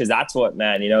match, because that's what,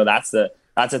 man, that's the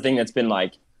thing that's been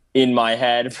like in my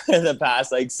head for the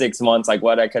past like 6 months, like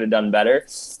what I could have done better.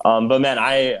 But man,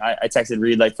 I texted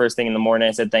Reed like first thing in the morning.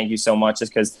 I said, thank you so much,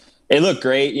 just because it looked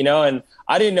great, and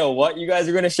I didn't know what you guys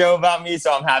are going to show about me.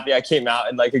 So I'm happy I came out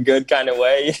in like a good kind of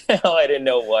way. I didn't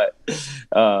know what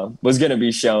was going to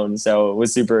be shown. So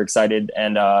was super excited.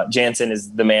 And Jansen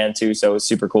is the man too. So it was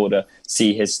super cool to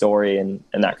see his story and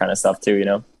that kind of stuff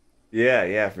too,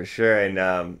 Yeah, for sure.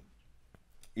 And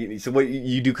so what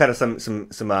you do, kind of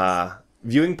some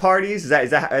viewing parties? Is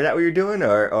that what you're doing,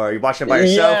 or are you watching it by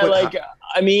yourself? Yeah,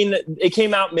 I mean, it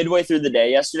came out midway through the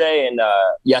day yesterday, and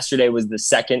yesterday was the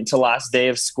second to last day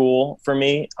of school for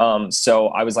me. So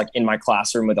I was like in my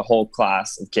classroom with a whole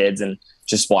class of kids and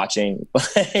just watching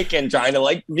and trying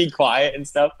to be quiet and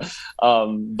stuff.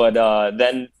 But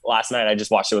then last night I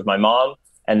just watched it with my mom,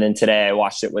 and then today I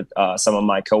watched it with some of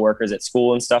my coworkers at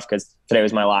school and stuff, because today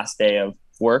was my last day of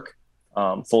work,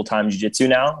 full-time jiu-jitsu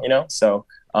now, So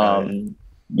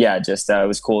yeah, just it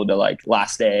was cool to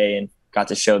last day and got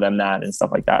to show them that and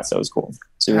stuff like that. So it was cool.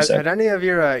 Had any of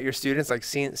your students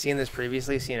seen this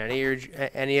previously? Seen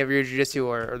any of your jiu-jitsu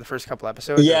or the first couple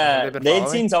episodes? Yeah, they'd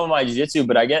seen some of my jiu-jitsu,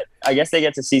 but I guess they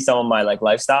get to see some of my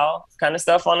lifestyle kind of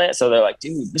stuff on it. So they're like,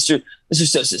 dude, Mr.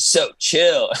 Sosa is so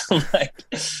chill. I'm like,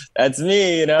 that's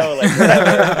me,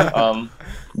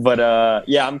 But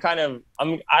yeah,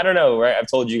 I don't know, right? I've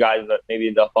told you guys, but maybe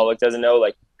the public doesn't know,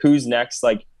 who's next,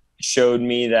 showed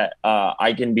me that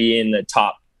I can be in the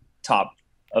top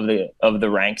of the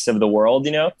ranks of the world,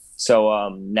 So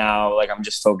now I'm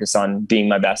just focused on being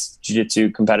my best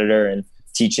jiu-jitsu competitor and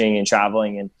teaching and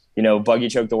traveling, and Buggy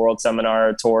Choke the World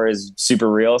Seminar Tour is super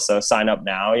real, so sign up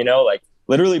now,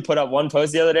 literally put up one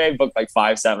post the other day, booked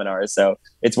 5 seminars, so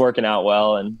it's working out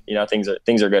well, and things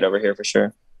are good over here for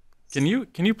sure. Can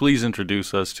you please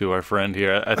introduce us to our friend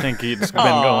here? I think he's been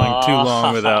going too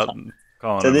long without calling him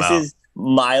out. So this is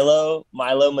Milo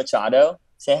Machado.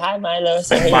 Say hi, Milo.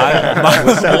 Say hey,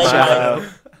 What's up, Milo?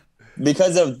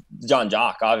 Because of John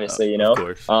Jock, obviously, Of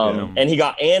course.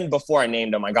 And before I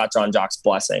named him, I got John Jock's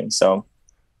blessing. So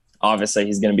obviously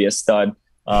he's going to be a stud.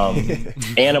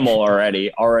 Animal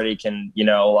already can,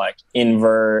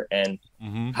 invert and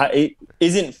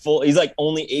isn't full. He's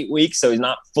only 8 weeks, so he's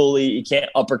not fully, he can't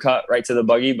uppercut right to the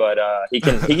buggy, but he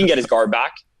can get his guard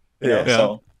back.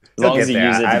 So as long as he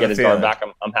uses it to get his guard back,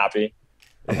 I'm happy.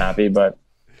 But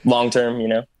long term,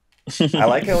 I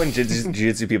like how when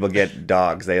jiu-jitsu people get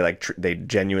dogs, they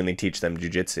genuinely teach them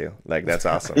jiu-jitsu. That's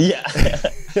awesome. Yeah.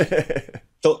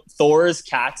 Thor's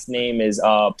cat's name is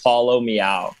Paulo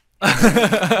Meow.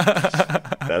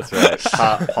 That's right.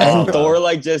 And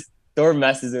Thor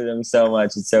messes with him so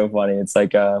much. It's so funny. It's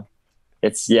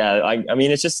it's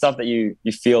just stuff that you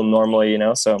feel normally,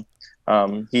 So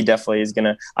he definitely is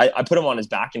gonna. I put him on his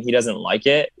back and he doesn't like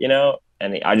it,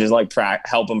 And I just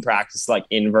help him practice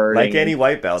inverting, like any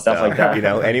white belt stuff like that.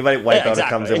 Anybody white belt that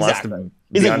comes in wants to.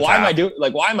 He's like, why am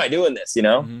I doing this?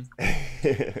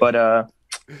 Mm-hmm. But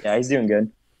yeah, he's doing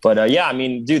good. But yeah, I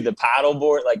mean, dude, the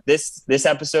paddleboard, this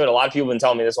episode, a lot of people have been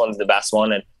telling me this one's the best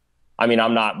one, and I mean,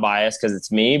 I'm not biased because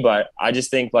it's me, but I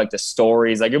just think the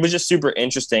stories, it was just super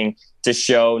interesting to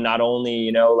show. Not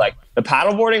only the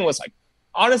paddleboarding was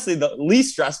honestly the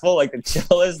least stressful, the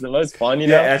chillest, the most fun,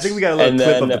 Yeah, I think we got a little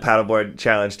clip of the paddleboard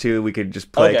challenge too. We could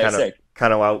just play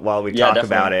kind of while we talk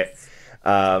about it.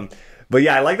 But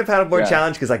yeah, I like the paddleboard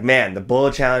challenge because, like, man, the bull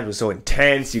challenge was so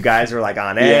intense. You guys were like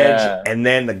on edge, and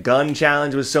then the gun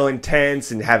challenge was so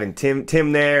intense, and having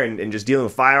Tim there and just dealing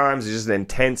with firearms is just an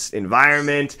intense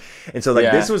environment. And so, like,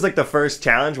 this was like the first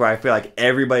challenge where I feel like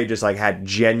everybody just like had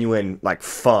genuine like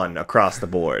fun across the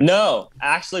board. No,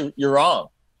 actually, you're wrong.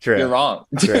 True. You're wrong,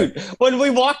 True. dude. When we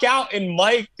walk out and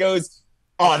Mike goes,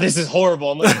 "Oh, this is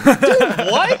horrible," I'm like, dude,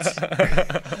 what?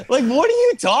 Like, what are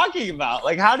you talking about?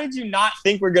 Like, how did you not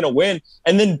think we're gonna win?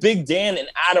 And then Big Dan and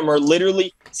Adam are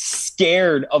literally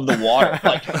scared of the water.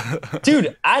 Like,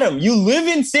 dude, Adam, you live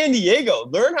in San Diego.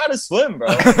 Learn how to swim, bro.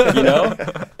 You know?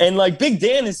 And like, Big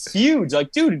Dan is huge.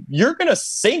 Like, dude, you're gonna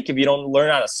sink if you don't learn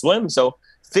how to swim. So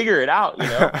figure it out. You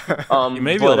know? You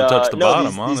may be able to touch the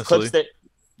bottom, honestly.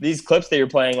 These clips that you're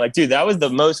playing, like, dude, that was the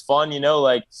most fun. You know,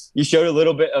 like, you showed a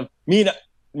little bit of me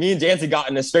and Jansen got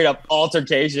in a straight up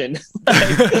altercation.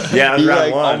 Yeah, he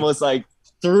like one. Almost like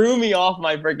threw me off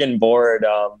my freaking board.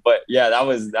 But yeah, that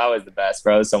was the best,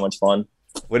 bro. It was so much fun.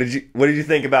 What did you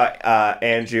think about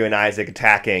Andrew and Isaac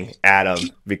attacking Adam,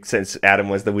 since Adam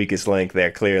was the weakest link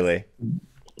there, clearly?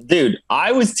 Dude,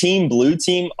 I was team blue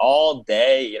team all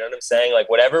day. You know what I'm saying? Like,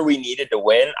 whatever we needed to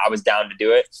win, I was down to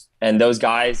do it. And those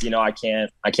guys, you know, I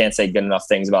can't say good enough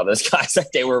things about those guys.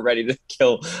 Like, they were ready to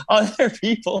kill other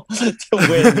people to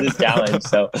win this challenge.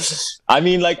 So, I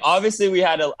mean, like, obviously we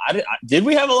had did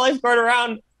we have a lifeguard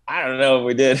around? I don't know if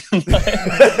we did.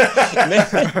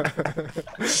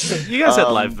 You guys had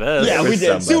life vests. Yeah, we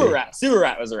did. Sewer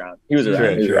Rat was around. He was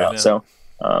around. He was around. Yeah. So,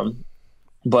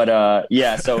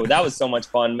 yeah, so that was so much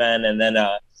fun, man. And then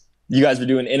you guys were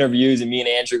doing interviews, and me and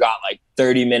Andrew got like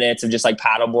 30 minutes of just like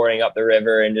paddleboarding up the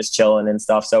river and just chilling and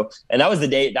stuff. So, and that was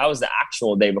the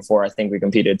actual day before I think we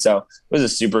competed. So it was a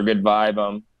super good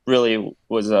vibe. Really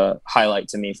was a highlight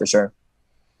to me for sure.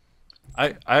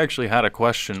 I actually had a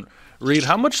question. Reed,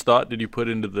 how much thought did you put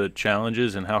into the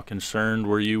challenges, and how concerned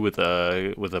were you with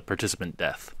a participant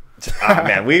death?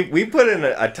 Man, we put in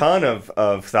a ton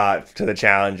of thought to the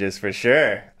challenges for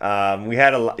sure. We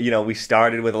had we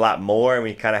started with a lot more, and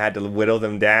we kind of had to whittle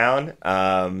them down.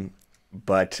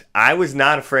 But I was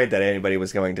not afraid that anybody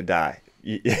was going to die.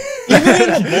 Are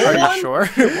you sure?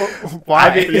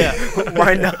 Why?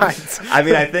 Why not? I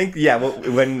mean, I think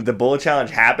when the bull challenge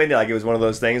happened, like, it was one of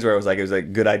those things where it was a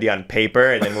good idea on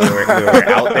paper, and then when we were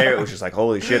out there, it was just like,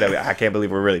 holy shit, I can't believe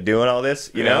we're really doing all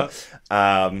this, you know.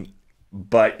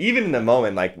 But even in the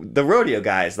moment, like, the rodeo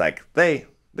guys, like,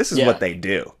 this is what they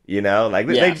do, you know? Like,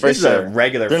 this is a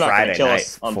regular Friday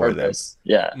night for them.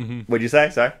 Yeah. Mm-hmm. What'd you say?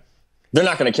 Sorry? They're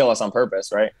not going to kill us on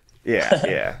purpose, right?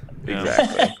 Yeah,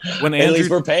 exactly. At least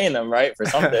we're paying them, right, for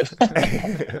something.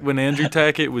 When Andrew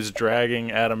Tackett was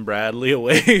dragging Adam Bradley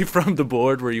away from the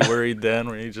board, were you worried then?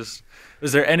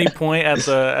 Was there any point at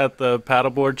the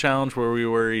paddleboard challenge where we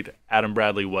worried Adam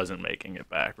Bradley wasn't making it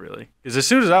back, really? Because as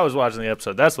soon as I was watching the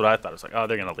episode, that's what I thought. I was like, oh,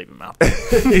 they're going to leave him out there.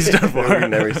 He's done for. We'll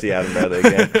never see Adam Bradley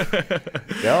again.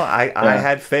 No, I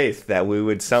had faith that we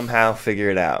would somehow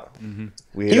figure it out. Mm-hmm.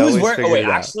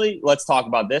 Actually, let's talk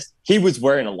about this. He was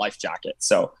wearing a life jacket,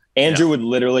 so Andrew would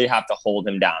literally have to hold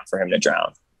him down for him to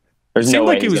drown. There's no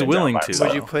way like he was willing to.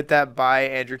 Would you put that by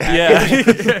Andrew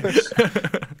Tackett?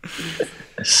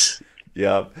 Yeah.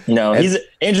 Yep. No, he's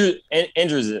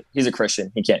a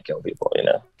Christian. He can't kill people, you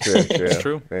know. True. It's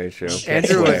true. Very true.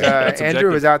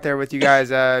 Andrew was out there with you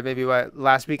guys maybe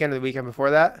last weekend or the weekend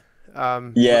before that.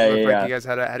 Yeah. You guys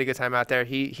had a good time out there.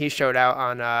 He showed out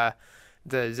on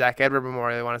the Zach Edward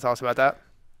Memorial. You want to tell us about that?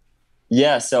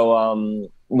 Yeah, so it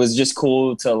was just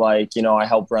cool to I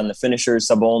helped run the finishers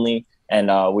sub only,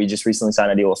 and we just recently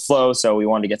signed a deal with Flo, so we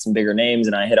wanted to get some bigger names,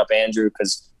 and I hit up Andrew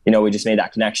because we just made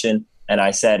that connection, and I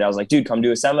was like, dude, come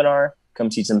do a seminar, come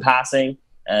teach some passing,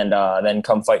 and then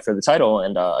come fight for the title,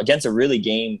 and against a really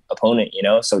game opponent,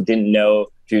 so didn't know if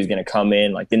he was going to come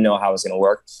in, didn't know how it was going to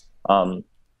work.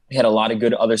 He had a lot of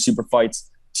good other super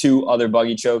fights, 2 other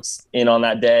buggy chokes in on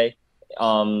that day.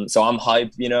 So I'm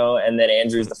hyped, and then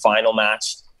Andrew's the final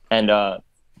match, and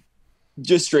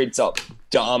just straight up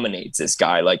dominates this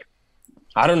guy.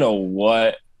 I don't know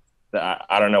what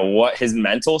his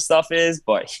mental stuff is,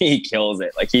 but he kills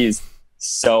it. He's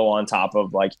so on top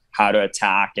of how to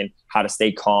attack and how to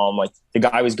stay calm. The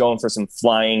guy was going for some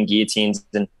flying guillotines,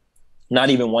 and not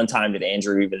even one time did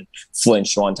Andrew even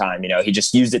flinch one time. He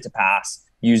just used it to pass,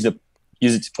 used it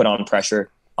to put on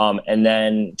pressure. And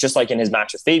then just like in his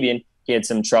match with Fabian, he had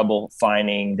some trouble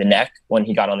finding the neck when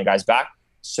he got on the guy's back.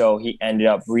 So he ended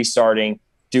up restarting,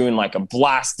 doing a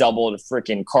blast double to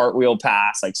freaking cartwheel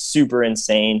pass, super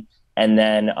insane. And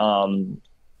then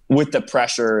with the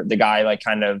pressure, the guy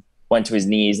kind of went to his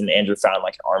knees, and Andrew found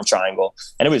an arm triangle,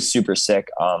 and it was super sick.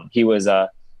 He's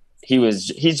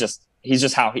just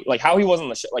how he was on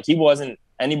the show. Like he wasn't,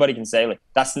 anybody can say like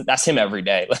that's him every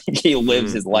day. Like he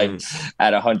lives his life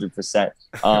at 100%.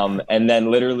 And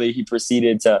then literally we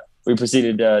proceeded to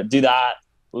do that.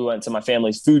 We went to my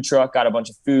family's food truck, got a bunch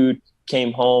of food,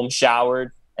 came home,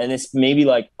 showered, and it's maybe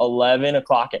like 11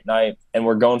 o'clock at night, and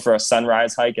we're going for a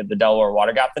sunrise hike at the Delaware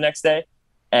Water Gap the next day.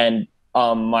 And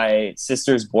my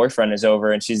sister's boyfriend is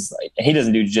over, and she's like, he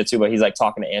doesn't do jiu-jitsu, but he's like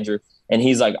talking to Andrew, and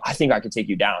he's like, I think I could take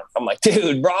you down. I'm like,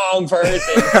 dude, wrong person.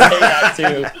 Say that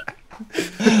too.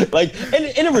 Like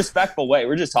in a respectful way.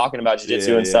 We're just talking about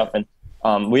jiu-jitsu and stuff, and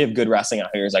we have good wrestling out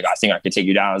here. He's like, I think I could take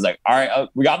you down. I was like, all right,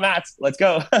 we got mats. Let's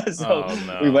go. So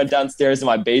we went downstairs to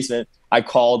my basement. I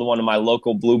called one of my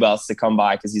local blue belts to come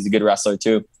by because he's a good wrestler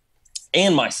too.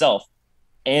 And myself.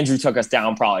 Andrew took us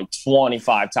down probably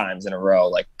 25 times in a row.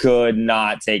 Like, could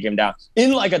not take him down.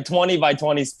 In like a 20 by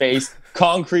 20 space,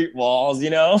 concrete walls,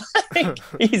 you know?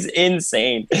 He's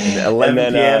insane.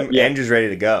 11 p.m., Andrew's ready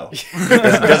to go.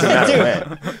 Doesn't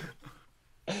matter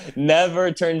when.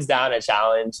 Never turns down a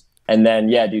challenge. And then,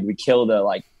 yeah, dude, we killed a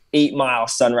like 8-mile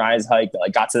sunrise hike that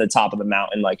like got to the top of the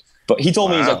mountain. Like, but he told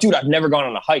me, he's like, dude, I've never gone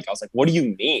on a hike. I was like, what do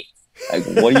you mean? Like,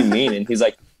 what do you mean? And he's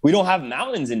like, we don't have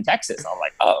mountains in Texas. I'm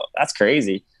like, oh, that's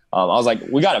crazy. I was like,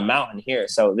 we got a mountain here.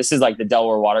 So this is like the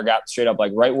Delaware Water Gap, straight up,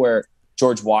 like right where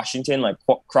George Washington, like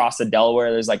cross the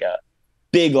Delaware. There's like a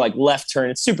big like left turn.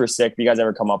 It's super sick. If you guys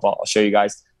ever come up, I'll show you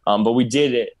guys. But we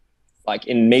did it like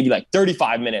in maybe like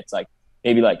 35 minutes, like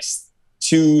maybe like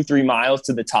 2-3 miles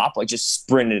to the top, like just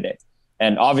sprinted it.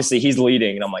 And obviously he's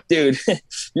leading, and I'm like, dude,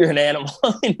 you're an animal,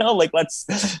 you know, like let's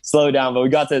slow down. But we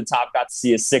got to the top, got to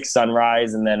see a 6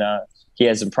 sunrise, and then he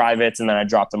has some privates, and then I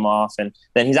dropped him off. And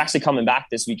then he's actually coming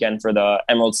back this weekend for the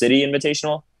Emerald City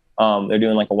Invitational. They're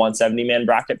doing like a 170 man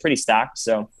bracket, pretty stacked.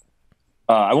 So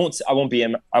I won't be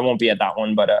at that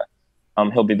one, but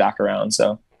he'll be back around.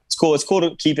 So it's cool. It's cool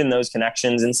to keep in those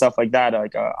connections and stuff like that.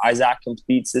 Like Isaac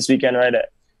competes this weekend, right, at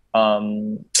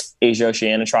Asia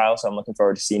Oceania trial. So I'm looking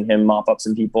forward to seeing him mop up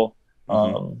some people.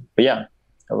 But yeah,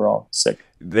 overall sick.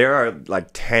 There are like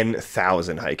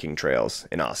 10,000 hiking trails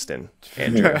in Austin.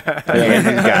 Andrew,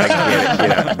 Andrew's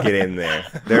gotta get in there.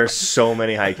 There are so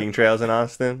many hiking trails in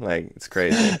Austin. Like, it's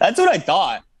crazy. That's what I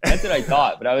thought.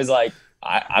 But I was like,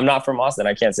 I'm not from Austin.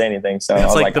 I can't say anything. So I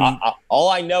was like all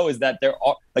I know is that there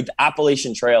are like the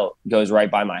Appalachian Trail goes right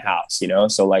by my house, you know?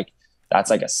 So like, that's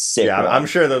like a sick one. I'm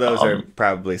sure that those are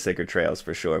probably sicker trails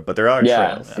for sure, but there are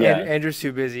trails. Yeah. Andrew's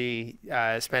too busy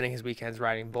spending his weekends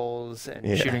riding bulls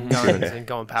and shooting guns and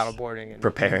going paddleboarding and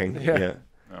preparing. Yeah.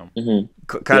 Mm-hmm.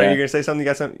 Connor, you're gonna say something? You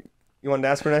got something you wanted to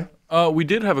ask Renee? We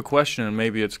did have a question, and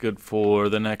maybe it's good for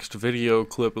the next video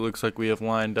clip. It looks like we have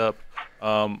lined up,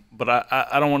 but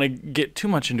I don't want to get too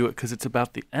much into it because it's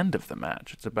about the end of the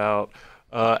match. It's about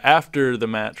after the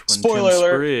match when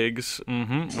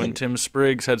Tim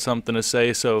Spriggs had something to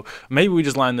say. So maybe we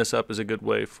just line this up as a good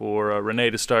way for Renee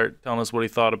to start telling us what he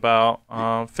thought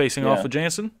about facing off with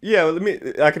Jansen. Yeah, well,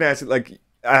 I can ask, like,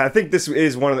 I think this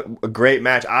is a great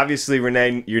match. Obviously,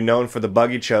 Renee, you're known for the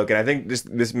buggy choke, and I think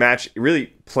this match really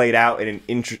played out in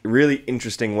an really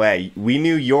interesting way. We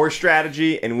knew your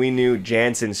strategy, and we knew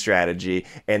Jansen's strategy,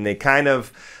 and they kind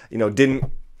of, didn't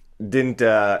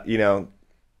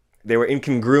they were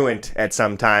incongruent at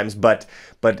some times, but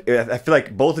I feel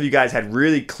like both of you guys had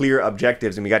really clear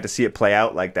objectives, and we got to see it play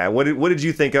out like that. What did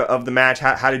you think of the match?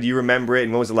 How did you remember it,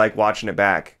 and what was it like watching it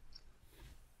back?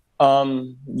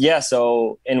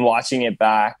 So in watching it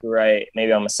back, right,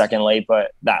 maybe I'm a second late,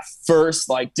 but that first,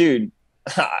 like, dude,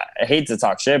 I hate to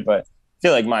talk shit, but I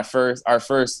feel like our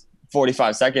first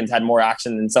 45 seconds had more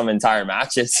action than some entire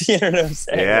matches. You know what I'm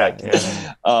saying?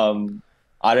 Yeah.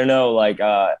 I don't know, like,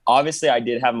 obviously I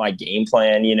did have my game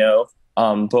plan,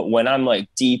 but when I'm like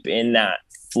deep in that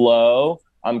flow,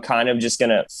 I'm kind of just going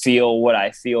to feel what I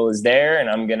feel is there,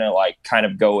 and I'm going to like kind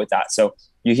of go with that. So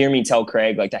you hear me tell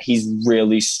Craig like that he's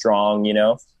really strong,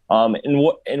 and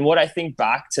what I think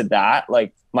back to that,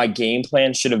 like my game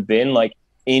plan should have been like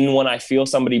when I feel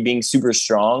somebody being super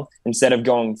strong, instead of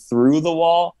going through the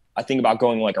wall, I think about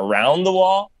going like around the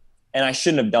wall. And I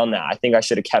shouldn't have done that. I think I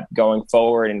should have kept going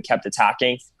forward and kept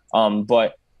attacking.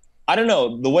 But I don't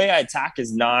know. The way I attack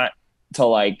is not to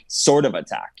like sort of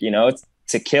attack, it's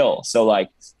to kill. So like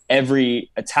every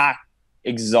attack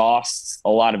exhausts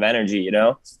a lot of energy,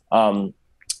 So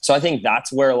I think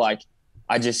that's where like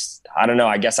I don't know.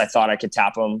 I guess I thought I could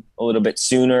tap him a little bit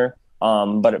sooner.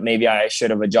 But maybe I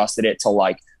should have adjusted it to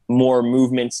like more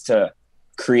movements to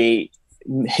create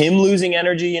him losing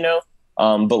energy,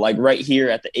 But like right here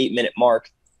at the 8-minute mark,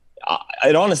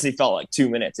 it honestly felt like 2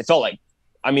 minutes. It felt like,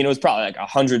 it was probably like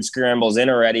 100 scrambles in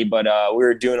already, but we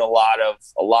were doing a lot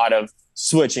of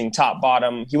switching top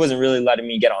bottom. He wasn't really letting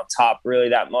me get on top really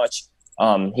that much.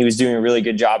 He was doing a really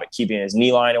good job at keeping his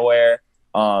knee line aware.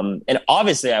 And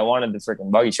obviously I wanted the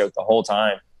freaking buggy choke the whole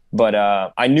time, but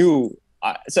I knew,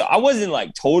 so I wasn't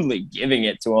like totally giving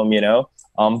it to him, you know?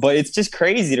 But it's just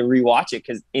crazy to rewatch it,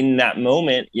 because in that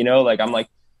moment, you know, like I'm like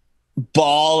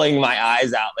bawling my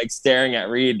eyes out, like staring at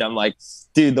Reed. And I'm like,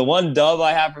 dude, the one dub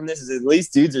I have from this is at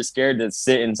least dudes are scared to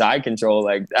sit in side control.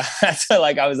 Like that's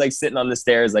like I was like sitting on the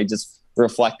stairs, like just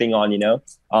reflecting on, you know.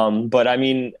 But I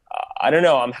mean, I don't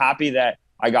know. I'm happy that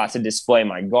I got to display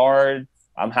my guard.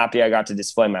 I'm happy I got to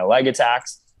display my leg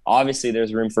attacks. Obviously,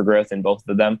 there's room for growth in both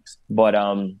of them. But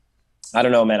I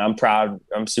don't know, man. I'm proud.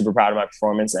 I'm super proud of my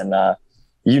performance. And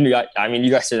you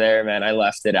guys are there, man. I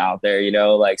left it out there, you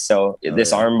know, like, so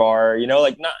this arm bar, you know,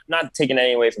 like not taking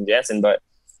any away from Jansen, but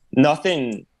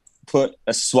nothing put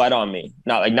a sweat on me.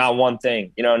 Not one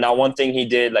thing, you know, not one thing he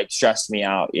did like stressed me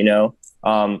out, you know.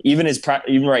 Even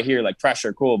even right here, like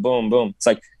pressure, cool, boom, boom. It's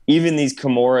like even these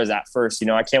Kimuras at first, you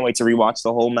know, I can't wait to rewatch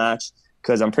the whole match,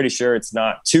 because I'm pretty sure it's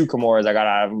not 2 Kimuras I got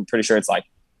out of. I'm pretty sure it's like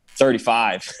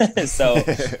 35. So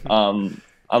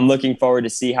I'm looking forward to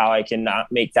see how I can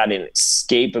not make that an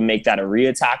escape and make that a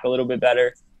re-attack a little bit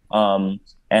better. And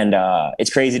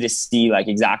it's crazy to see like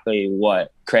exactly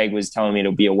what Craig was telling me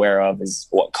to be aware of is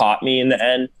what caught me in the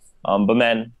end. But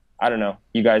man, I don't know.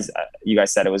 You guys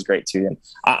said it was great too, and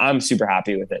I'm super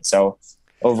happy with it. So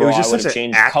overall, I would have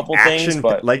changed a couple things,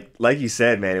 but like you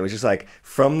said, man, it was just like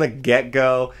from the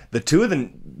get-go, the two of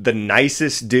the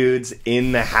nicest dudes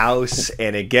in the house,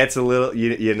 and it gets a little,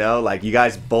 you know, like you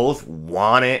guys both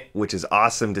want it, which is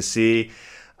awesome to see.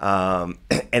 And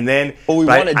then, well, we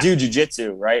want to do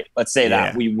jiu-jitsu, right? Let's say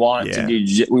that we want to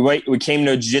do. We came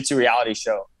to a jiu-jitsu reality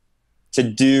show to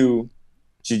do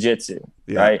jiu-jitsu,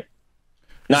 right?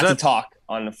 Not to talk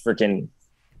on the freaking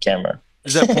camera.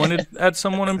 Is that pointed at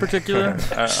someone in particular?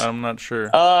 I'm not sure.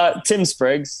 Tim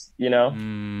Spriggs, you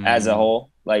know, as a whole.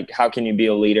 Like, how can you be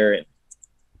a leader? And,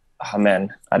 oh,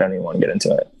 man, I don't even want to get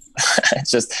into it.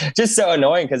 It's just so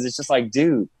annoying, because it's just like,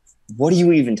 dude, what are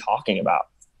you even talking about?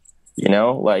 You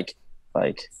know, like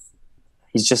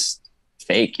he's just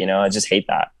fake, you know? I just hate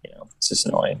that, you know? It's just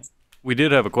annoying. We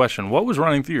did have a question. What was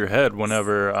running through your head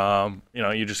whenever, you know,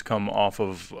 you just come off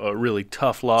of a really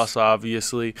tough loss,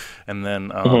 obviously, and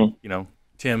then, you know,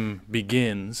 Tim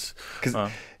begins?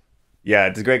 Yeah,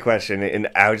 it's a great question, and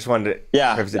I just wanted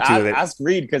to preface it too. Ask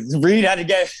Reed, because Reed had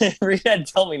to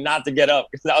tell me not to get up,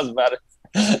 because that was about it.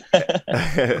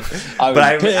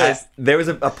 There was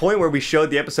a point where we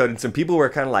showed the episode, and some people were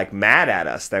kind of like mad at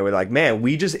us. They were like, "Man,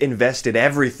 we just invested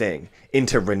everything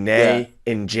into Renee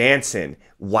and Jansen.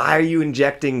 Why are you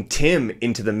injecting Tim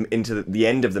into the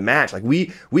end of the match? Like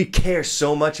we care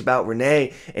so much about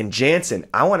Renee and Jansen.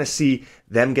 I want to see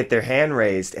them get their hand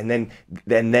raised and then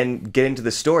get into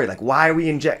the story. Like, why do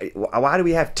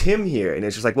we have Tim here?" And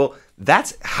it's just like, well,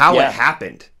 that's how it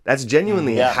happened. That's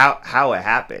genuinely how it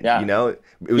happened. You know,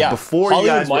 it was before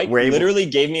Hollywood you guys Mike were able. Literally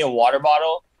gave me a water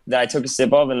bottle that I took a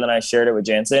sip of, and then I shared it with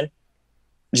Jansen.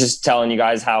 Just telling you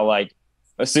guys how, like,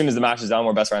 as soon as the match is done,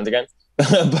 we're best friends again.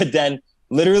 But then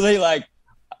literally, like,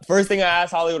 first thing I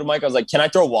asked Hollywood Mike, I was like, "Can I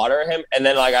throw water at him?" And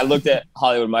then, like, I looked at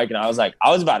Hollywood Mike, and I was like, I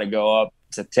was about to go up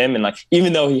to Tim, and like,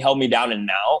 even though he held me down and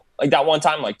out, like that one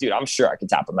time, like, dude, I'm sure I could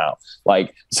tap him out.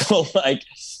 Like, so, like,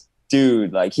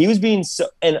 dude, like, he was being so,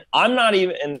 and I'm not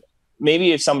even, and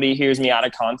maybe if somebody hears me out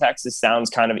of context, this sounds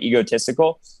kind of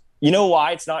egotistical. You know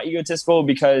why it's not egotistical?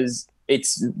 Because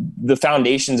it's the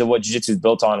foundations of what jiu-jitsu is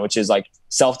built on, which is like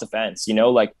self-defense, you know,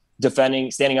 like defending,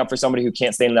 standing up for somebody who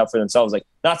can't stand up for themselves. Like,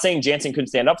 not saying Jansen couldn't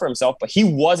stand up for himself, but he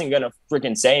wasn't going to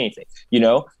freaking say anything, you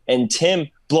know? And Tim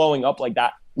blowing up like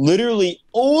that, literally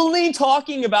only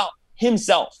talking about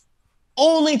himself,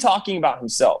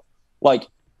 like,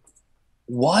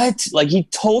 what? Like, he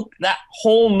took that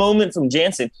whole moment from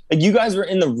Jansen. Like, you guys were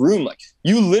in the room. Like,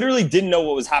 you literally didn't know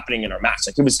what was happening in our match.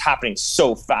 Like, it was happening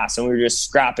so fast, and we were just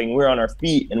scrapping. We were on our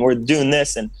feet, and we're doing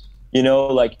this, and, you know,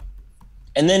 like,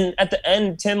 and then at the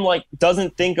end, Tim, like,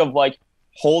 doesn't think of, like,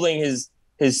 holding his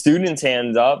students'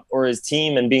 hands up or his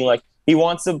team and being like, he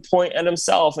wants to point at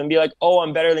himself and be like, "Oh,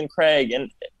 I'm better than Craig."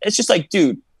 And it's just like,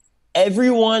 dude,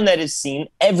 everyone that has seen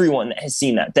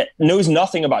that knows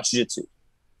nothing about jiu-jitsu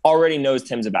already knows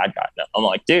Tim's a bad guy. I'm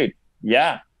like, dude,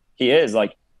 yeah, he is.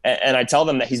 Like, and I tell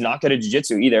them that he's not good at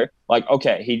jiu-jitsu either. Like,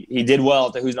 okay, he did well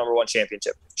at the Who's Number One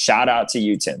championship. Shout out to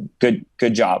you, Tim. Good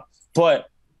job. But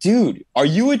dude, are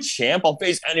you a champ? I'll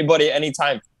face anybody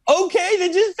anytime. Okay,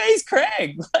 then just face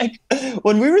Craig. Like,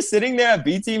 when we were sitting there at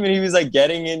B Team and he was like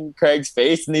getting in Craig's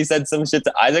face and he said some shit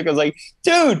to Isaac, I was like,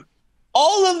 dude,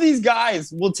 all of these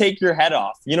guys will take your head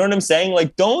off. You know what I'm saying?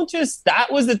 Like, that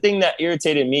was the thing that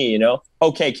irritated me, you know?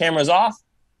 Okay, cameras off,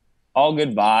 all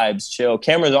good vibes, chill.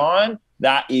 Cameras on,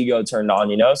 that ego turned on,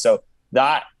 you know? So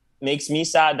that makes me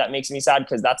sad. That makes me sad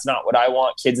because that's not what I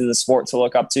want kids in the sport to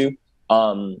look up to.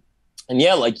 And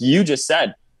yeah, like you just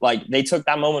said, like they took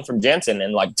that moment from Jansen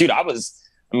and like, dude, I've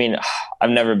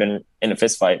never been in a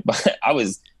fist fight, but I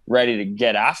was ready to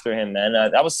get after him, man.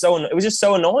 It was just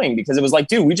so annoying because it was like,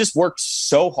 dude, we just worked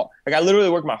so hard. Like I literally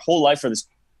worked my whole life for this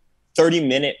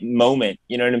 30-minute moment.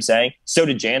 You know what I'm saying? So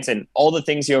did Jansen, all the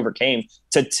things he overcame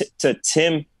to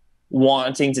Tim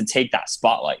wanting to take that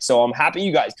spotlight. So I'm happy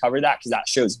you guys covered that because that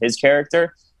shows his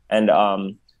character. And,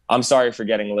 I'm sorry for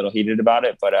getting a little heated about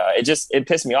it, but it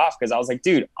pissed me off because I was like,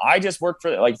 dude, I just worked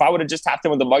for it. Like if I would have just tapped him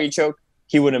with the buggy choke,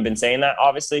 he wouldn't have been saying that.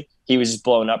 Obviously, he was just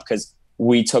blowing up because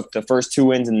we took the first 2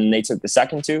 wins and then they took the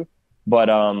second 2. But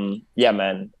yeah,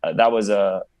 man, that was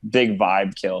a big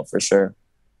vibe kill for sure.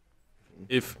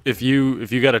 If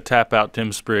you got to tap out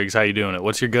Tim Spriggs, how you doing it?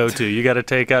 What's your go-to? You got to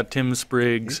take out Tim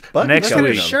Spriggs next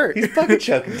week. He's buggy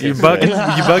choking. You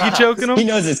buggy choking him? He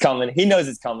knows it's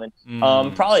coming.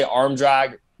 Probably arm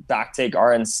drag, back take,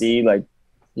 RNC. Like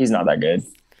he's not that good.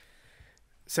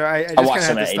 So I watched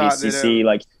him at ADCC.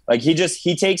 Like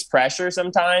he takes pressure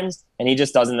sometimes, and he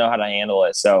just doesn't know how to handle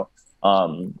it. So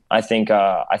I think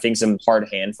some hard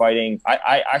hand fighting.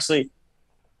 I actually.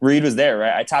 Reed was there,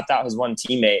 right? I tapped out his one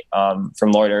teammate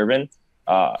from Lloyd Urban,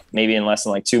 maybe in less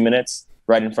than like 2 minutes,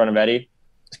 right in front of Eddie.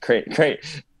 Great.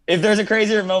 If there's a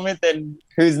crazier moment than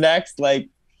who's next, like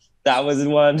that was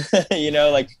one, you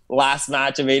know, like last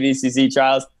match of ADCC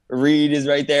trials, Reed is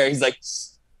right there. He's like,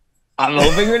 I'm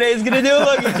hoping Renee's gonna do a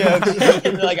buggy choke.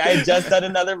 And like I had just done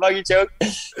another buggy choke,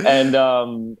 and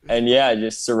yeah, I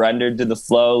just surrendered to the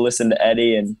flow, listened to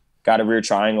Eddie, and got a rear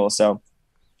triangle. So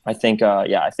I think, I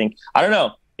don't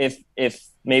know. If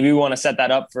maybe we want to set that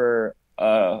up for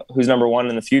who's number one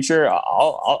in the future,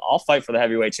 I'll fight for the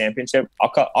heavyweight championship. I'll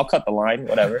cut the line,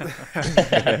 whatever.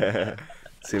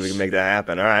 See if we can make that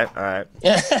happen. All right.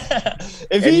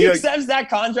 If he accepts that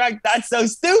contract, that's so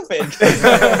stupid.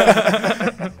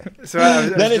 So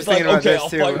then it's like, okay, I'll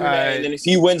fight Renee, and then if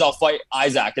he wins, I'll fight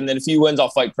Isaac, and then if he wins, I'll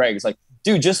fight Craig. It's like,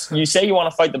 dude, just you say you want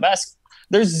to fight the best.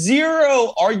 There's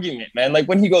zero argument, man. Like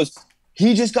when he goes,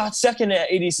 he just got second at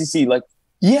ADCC. Like,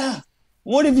 yeah,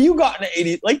 what have you gotten at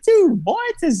 80? Like, dude,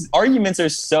 what? His arguments are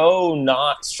so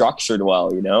not structured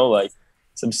well, you know? Like,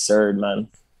 it's absurd, man.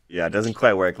 Yeah, it doesn't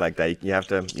quite work like that. You have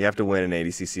to win an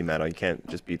ADCC medal. You can't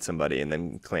just beat somebody and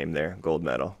then claim their gold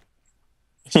medal.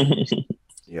 You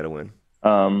got to win.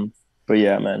 But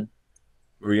yeah, man.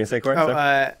 What were you gonna say,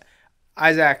 Corey?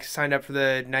 Isaac signed up for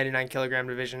the 99 kilogram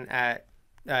division at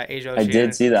Asia I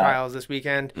did see that. trials this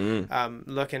weekend.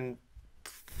 Looking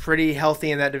pretty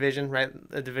healthy in that division, right?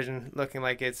 The division looking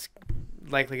like it's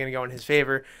likely going to go in his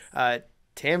favor.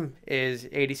 Tim is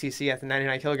ADCC at the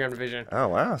 99 kilogram division. Oh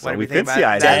wow! So what do we think could see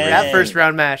Isaac that first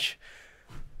round match.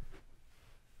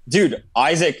 Dude,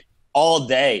 Isaac all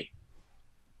day.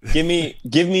 Give me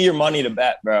your money to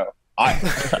bet, bro.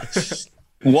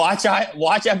 Watch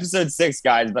episode 6,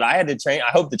 guys. But I had to train.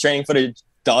 I hope the training footage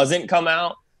doesn't come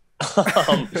out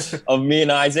of me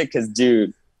and Isaac, because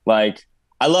dude, like,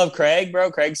 I love Craig,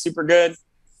 bro. Craig's super good.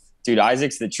 Dude,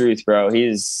 Isaac's the truth, bro.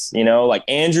 He's, you know, like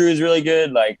Andrew is really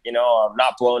good. Like, you know, I'm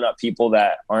not blowing up people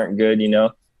that aren't good, you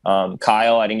know.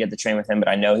 Kyle, I didn't get to train with him, but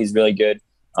I know he's really good.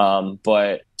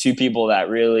 But two people that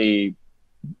really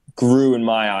grew in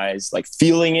my eyes, like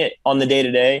feeling it on the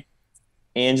day-to-day,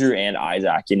 Andrew and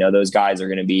Isaac. You know, those guys are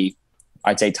going to be,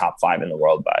 I'd say, top 5 in the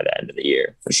world by the end of the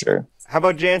year, for sure. How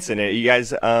about Jansen? You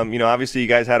guys, you know, obviously you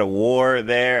guys had a war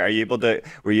there. Were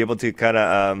you able to kind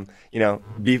of, you know,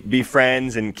 be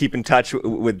friends and keep in touch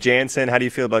with Jansen? How do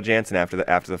you feel about Jansen after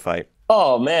the fight?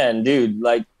 Oh man, dude,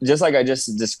 like, just like I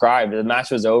just described, the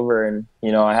match was over and,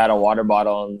 you know, I had a water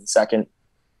bottle, and the second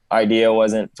idea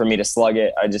wasn't for me to slug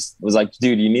it. I just was like,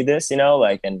 dude, you need this, you know,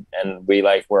 like, and we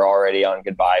we're already on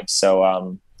good vibes. So,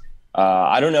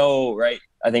 I don't know, right?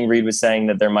 I think Reed was saying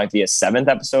that there might be a 7th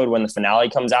episode when the finale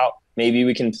comes out. Maybe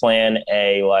we can plan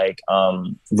a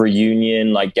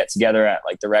reunion, like get together at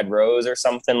like the Red Rose or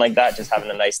something like that, just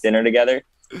having a nice dinner together.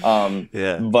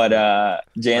 Yeah. But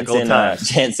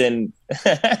Jansen,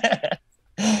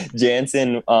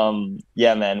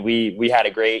 yeah, man, we had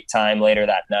a great time later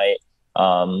that night.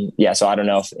 Yeah, so I don't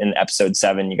know if in episode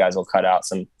 7 you guys will cut out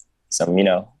some you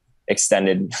know,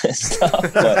 extended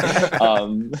stuff,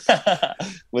 but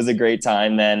was a great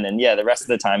time then. And yeah, the rest of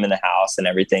the time in the house and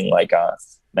everything, like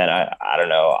man, I don't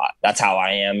know, that's how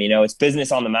I am, you know. It's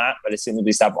business on the mat, but as soon as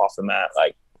we step off the mat,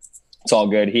 like, it's all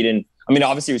good. He didn't, I mean,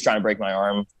 obviously he was trying to break my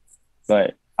arm,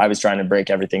 but I was trying to break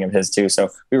everything of his too. So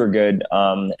we were good.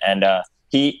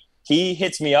 He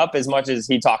hits me up as much as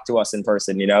he talked to us in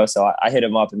person, you know? So I hit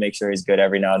him up and make sure he's good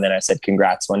every now and then. I said,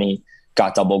 congrats when he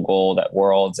got double gold at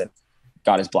Worlds and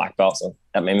got his black belt. So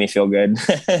that made me feel good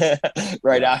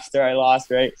right after I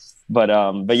lost. Right. But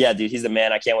yeah, dude, he's the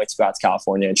man. I can't wait to go out to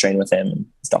California and train with him and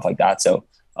stuff like that. So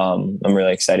I'm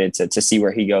really excited to see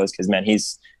where he goes. Cause man,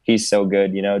 he's so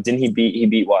good. You know, didn't he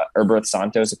beat what, Herberth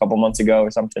Santos a couple months ago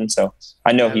or something. So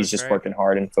I know he's just working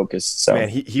hard and focused. So man,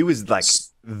 he was like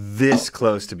this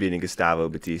close to beating Gustavo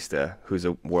Batista, who's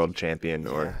a world champion.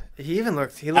 Or he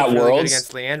looked at really Worlds? good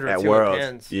against Leandro at too, Worlds.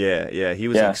 pins. Yeah, he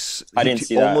was I didn't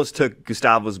see that. Almost took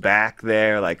Gustavo's back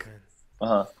there, like.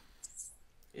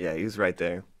 Yeah, he was right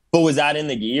there. But was that in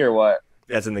the gi or what?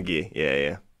 That's in the gi.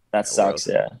 Yeah. That sucks.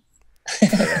 Yeah.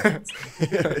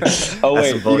 Oh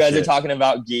wait, you guys are talking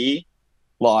about gi?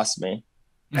 Lost me.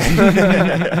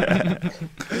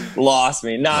 Lost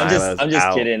me. No, I'm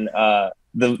just kidding.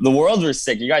 The Worlds were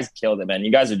sick. You guys killed it, man.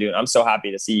 You guys are doing. I'm so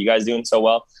happy to see you guys doing so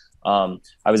well.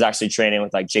 I was actually training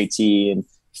with like JT and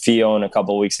Fiona a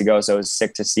couple of weeks ago, so it was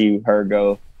sick to see her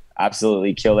go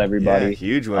absolutely kill everybody. Yeah,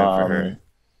 huge win for her.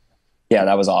 Yeah,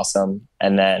 that was awesome.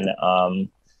 And then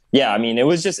yeah, I mean, it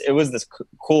was the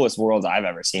coolest Worlds I've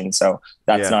ever seen. So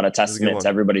that's not a testament to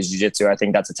everybody's jiu-jitsu. I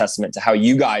think that's a testament to how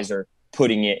you guys are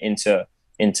putting it into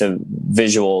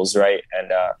visuals, right? And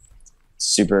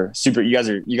super.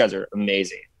 You guys are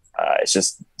amazing. It's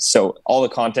just so all the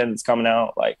content that's coming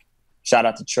out. Like, shout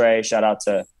out to Trey. Shout out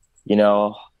to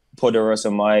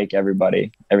Poderoso Mike.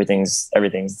 Everybody. Everything's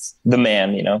the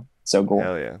man. You know. So cool.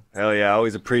 Hell yeah. I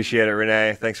always appreciate it,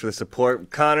 Renee. Thanks for the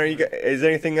support. Connor, is there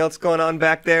anything else going on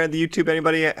back there in the YouTube?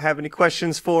 Anybody have any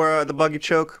questions for the buggy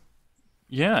choke?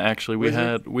 Yeah, actually,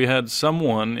 we had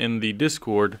someone in the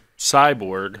Discord,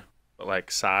 Cyborg,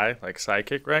 like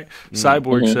Psychic, right?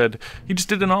 Cyborg said he just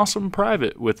did an awesome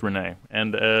private with Renee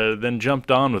and then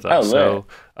jumped on with us. So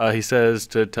he says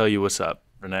to tell you what's up,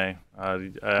 Renee.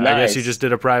 Nice. I guess you just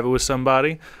did a private with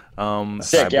somebody.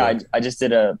 Sick. Yeah, I just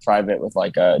did a private with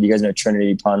like do you guys know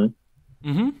Trinity Pun?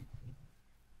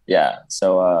 Yeah.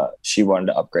 So she wanted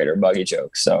to upgrade her buggy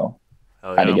choke, so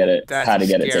had to get it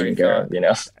taken care of, you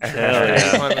know.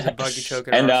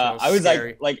 And I was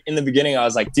like in the beginning, I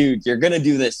was like, dude, you're gonna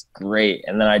do this great.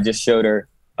 And then I just showed her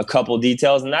a couple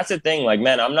details, and that's the thing. Like,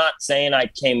 man, I'm not saying I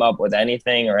came up with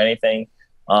anything or anything.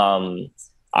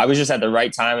 I was just at the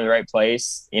right time in the right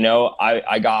place. You know,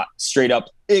 I got straight up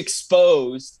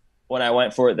exposed when I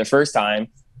went for it the first time.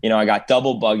 You know, I got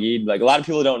double buggied. Like, a lot of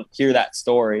people don't hear that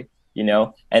story, you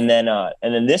know. And then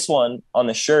this one on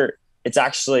the shirt, it's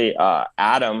actually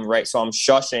Adam, right? So I'm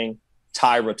shushing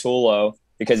Ty Rotullo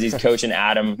because he's coaching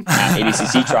Adam at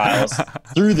ADCC trials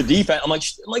through the defense. I'm like,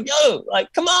 yo,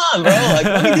 like, come on, bro, like,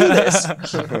 let me do this.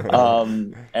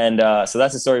 So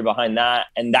that's the story behind that.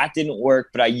 And that didn't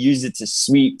work, but I used it to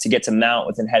sweep to get to mount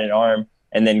within head and arm.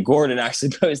 And then Gordon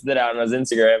actually posted it out on his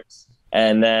Instagram.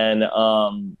 And then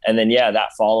yeah,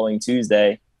 that following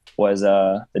Tuesday was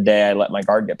the day I let my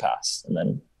guard get past, and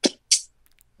then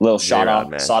little sawed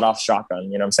off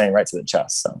shotgun, you know what I'm saying, right to the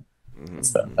chest. So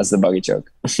that's the buggy choke.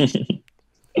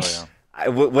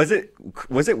 Was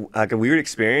it like a weird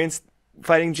experience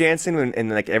fighting Jansen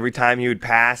and like every time he would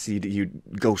pass, he'd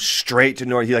go straight to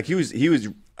north? He was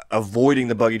avoiding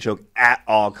the buggy choke at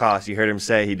all costs. You heard him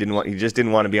say he just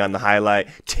didn't want to be on the highlight.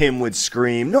 Tim would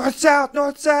scream north south,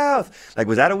 north south. Like,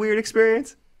 was that a weird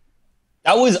experience?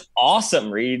 That was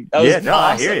awesome, Reed. That was awesome.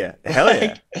 I hear you. Hell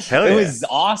yeah. It was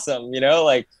awesome, you know,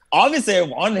 like, obviously I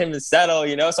wanted him to settle,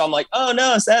 you know, so I'm like, oh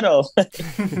no, settle.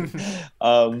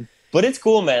 But it's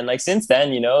cool, man. Like, since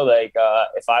then, you know, like,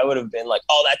 if I would have been like,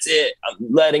 oh, that's it, I'm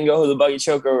letting go of the buggy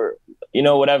choke, or, you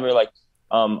know, whatever, like,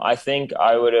 I think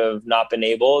I would have not been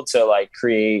able to like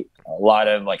create a lot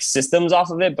of like systems off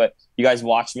of it. But you guys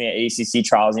watched me at ACC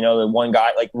trials, you know, the one guy,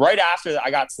 like right after I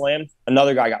got slammed,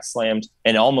 another guy got slammed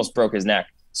and almost broke his neck.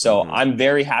 So I'm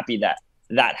very happy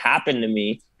that happened to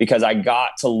me, because I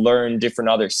got to learn different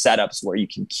other setups where you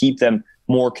can keep them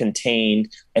more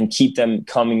contained and keep them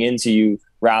coming into you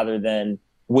rather than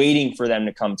waiting for them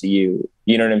to come to you.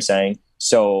 You know what I'm saying?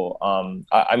 So,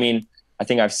 I mean, I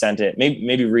think I've sent it.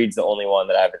 Maybe Reed's the only one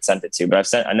that I haven't sent it to,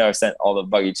 but I know I've sent all the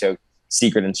buggy choke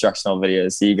secret instructional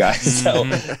videos to you guys. So,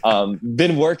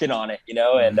 been working on it, you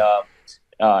know, and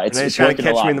it's trying to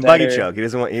catch me in the buggy choke. He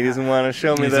doesn't want to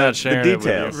show me the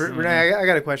details. Renee, I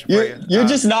got a question for you. You're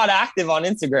just not active on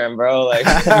Instagram, bro. Like,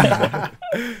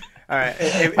 all right.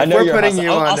 If I know we're you're putting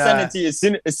you on, I'll send it to you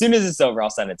as soon as it's over.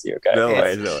 I'll send it to you. Okay. No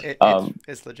way.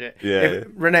 It's legit. Yeah.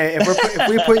 Renee, if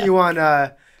we put you on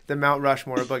the Mount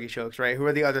Rushmore of buggy chokes, right? Who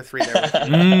are the other three there with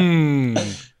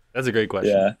you? That's a great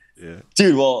question. Yeah. Yeah.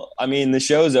 Dude, well, I mean, the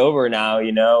show's over now,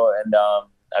 you know, and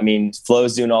I mean,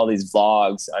 Flo's doing all these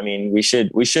vlogs. I mean, we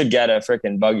should get a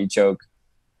freaking buggy choke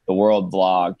the world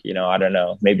vlog, you know. I don't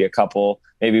know, maybe a couple,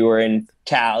 maybe we're in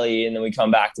Cali and then we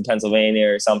come back to Pennsylvania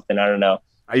or something. I don't know.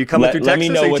 Are you coming through Texas? Let me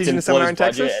know Are you what's teaching in a seminar Flo's in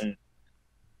budget, Texas? and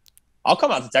I'll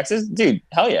come out to Texas, dude.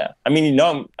 Hell yeah. I mean, you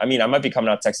know, I might be coming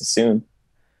out to Texas soon.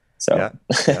 So Yeah.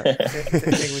 I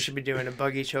think we should be doing a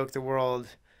buggy choke the world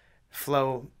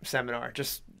flow seminar,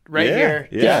 just right here.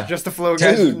 Yeah. Just the flow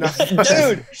guys. Dude,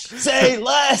 dude, say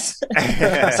less.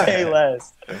 Say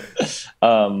less.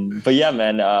 But yeah,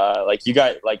 man, like you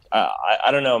guys, like I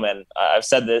don't know, man. I've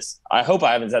said this. I hope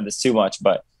I haven't said this too much,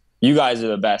 but you guys are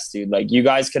the best, dude. Like you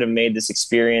guys could have made this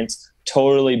experience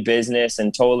totally business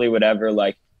and totally whatever.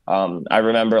 Like I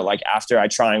remember like after I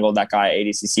triangled that guy at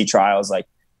ADCC trials, like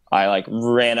I like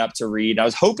ran up to Reed. I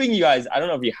was hoping you guys, I don't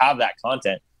know if you have that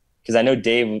content because I know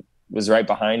Dave was right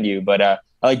behind you, but I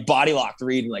like body locked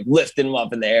Reed and like lifted him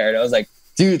up in the air. And I was like,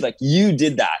 dude, like you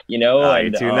did that, you know? Oh,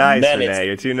 and, you're too nice, Renee.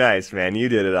 You're too nice, man. You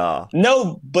did it all.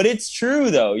 No, but it's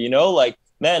true though, you know, like,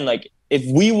 man, like if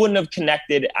we wouldn't have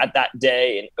connected at that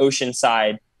day in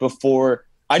Oceanside before,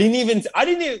 I didn't even,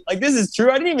 like, this is true.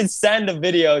 I didn't even send a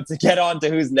video to get on to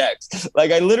who's next.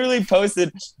 Like I literally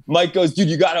posted, Mike goes, dude,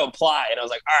 you got to apply. And I was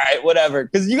like, all right, whatever.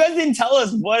 Cause you guys didn't tell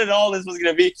us what all this was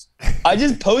going to be. I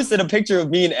just posted a picture of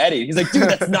me and Eddie. He's like, dude,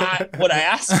 that's not what I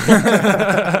asked for.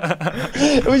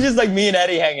 It was just like me and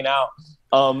Eddie hanging out.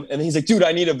 And he's like, dude,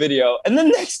 I need a video. And then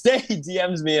the next day he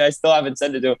DMs me and I still haven't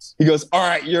sent it to him. He goes, all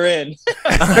right, you're in.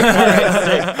 All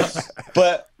right,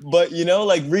 but you know,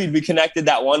 like Reed, we connected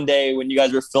that one day when you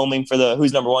guys were filming for the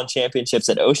Who's Number One championships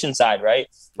at Oceanside, right?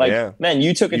 Like, man,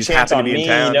 you took a chance on me,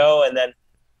 you know,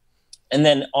 and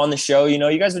then on the show, you know,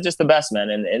 you guys were just the best, man.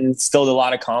 And instilled a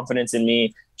lot of confidence in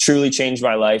me, truly changed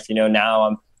my life. You know, now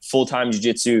I'm full-time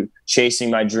jiu-jitsu, chasing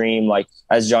my dream. Like,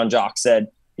 as Jean-Jacques said,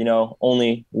 you know,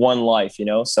 only one life, you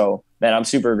know? So, man, I'm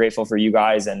super grateful for you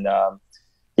guys. And,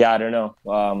 yeah, I don't know.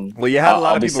 Well, you had a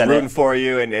lot of people rooting for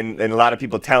you and a lot of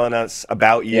people telling us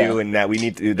about you and that we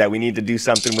need to do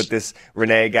something with this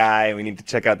Renee guy. We need to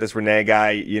check out this Renee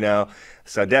guy, you know?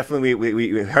 So definitely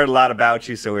we heard a lot about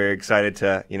you. So we're excited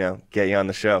to, you know, get you on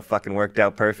the show. Fucking worked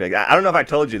out perfect. I don't know if I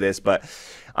told you this, but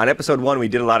on episode 1, we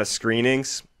did a lot of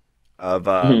screenings of,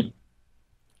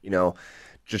 you know,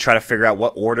 to try to figure out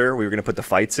what order we were going to put the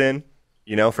fights in.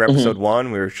 You know, for episode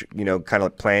 1, we were, you know, kind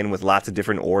of playing with lots of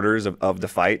different orders of the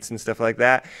fights and stuff like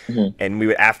that. And we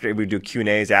would do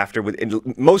Q&As after with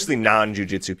mostly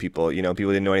non-jiu-jitsu people, you know,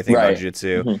 people didn't know anything about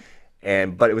jiu-jitsu.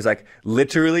 But it was like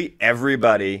literally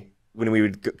everybody, when we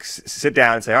would sit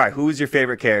down and say, all right, who's your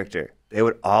favorite character? They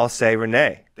would all say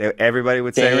Renee. Everybody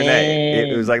would say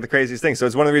Renee. It was like the craziest thing. So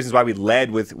it's one of the reasons why we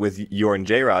led with your and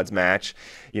J-Rod's match,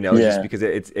 you know, just because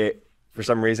it for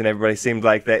some reason, everybody seemed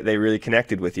like they really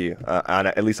connected with you,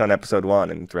 at least on episode 1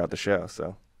 and throughout the show.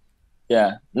 So,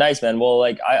 yeah, nice, man. Well,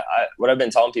 like I what I've been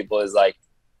telling people is like,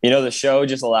 you know, the show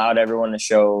just allowed everyone to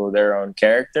show their own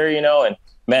character, you know, and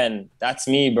man, that's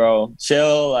me, bro.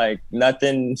 Chill, like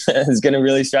nothing is gonna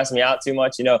really stress me out too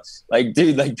much, you know. Like,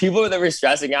 dude, like people that were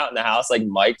stressing out in the house, like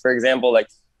Mike, for example, like,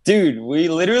 dude, we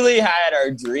literally had our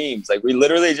dreams. Like, we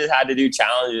literally just had to do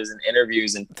challenges and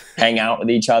interviews and hang out with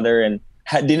each other and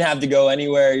didn't have to go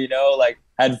anywhere, you know, like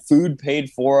had food paid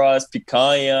for us,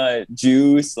 picanha,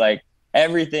 juice, like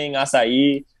everything,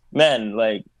 acai. Man,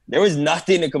 like there was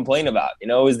nothing to complain about, you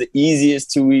know. It was the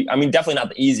easiest 2 weeks. I mean, definitely not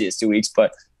the easiest 2 weeks,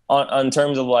 but on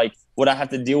terms of like what I have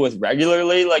to deal with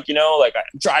regularly, like, you know, like I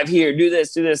drive here, do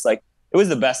this, like it was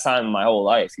the best time of my whole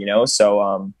life, you know.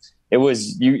 So it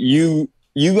was you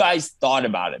guys thought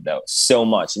about it though so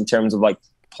much in terms of like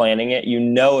planning it. You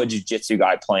know, a jiu-jitsu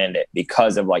guy planned it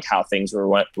because of like how things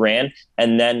ran,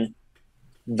 and then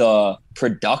the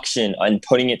production and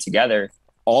putting it together,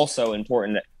 also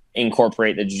important to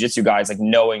incorporate the jiu-jitsu guys, like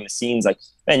knowing the scenes. Like,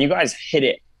 man, you guys hit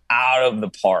it out of the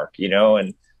park, you know.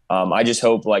 And I just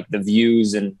hope like the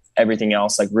views and everything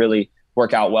else like really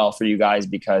work out well for you guys,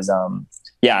 because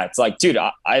yeah, it's like, dude,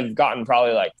 I've gotten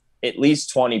probably like at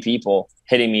least 20 people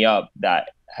hitting me up that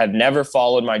have never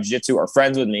followed my jiu-jitsu or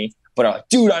friends with me, but are like,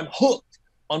 dude, I'm hooked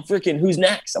on freaking Who's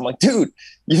Next. I'm like, dude,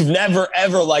 you've never,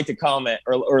 ever liked a comment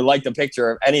or liked a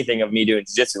picture of anything of me doing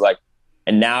jiu-jitsu. Like,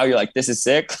 and now you're like, this is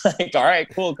sick. Like, all right,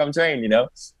 cool, come train, you know?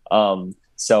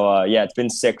 So yeah, it's been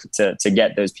sick to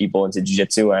get those people into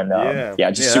jiu-jitsu. And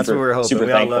just that's what we're hoping. Super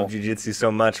we thankful. all love jiu-jitsu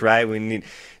so much, right? We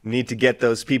need to get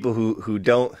those people who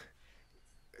don't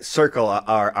circle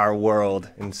our world.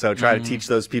 And so try to teach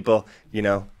those people, you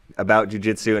know, about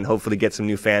jiu-jitsu, and hopefully get some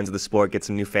new fans of the sport, get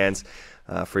some new fans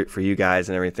for you guys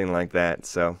and everything like that.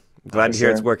 So glad to hear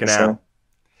it's working out.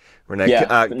 Renee.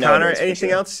 Yeah, Connor, it is for anything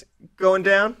sure. else going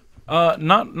down?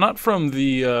 Not from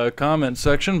the comment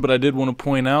section, but I did want to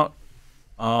point out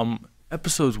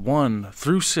episodes 1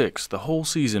 through 6, the whole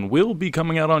season, will be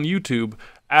coming out on YouTube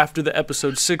after the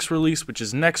episode 6 release, which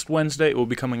is next Wednesday. It will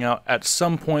be coming out at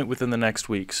some point within the next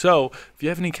week. So if you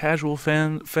have any casual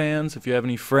fans, if you have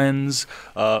any friends,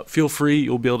 feel free.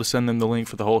 You'll be able to send them the link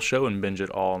for the whole show and binge it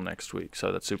all next week.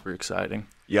 So that's super exciting.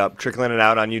 Yep, trickling it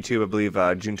out on YouTube. I believe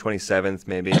June 27th,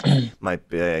 maybe. Might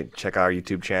be, check our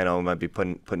YouTube channel. Might be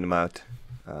putting them out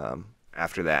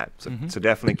after that. So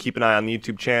definitely keep an eye on the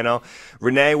YouTube channel.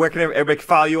 Renee, where can everybody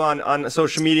follow you on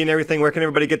social media and everything? Where can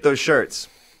everybody get those shirts?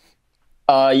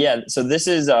 Yeah, so this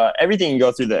is everything can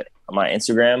go through my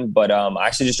Instagram, but I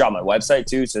actually just dropped my website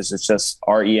too. So it's just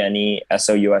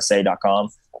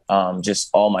renesousa.com. Just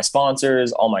all my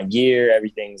sponsors, all my gear,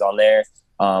 everything's on there.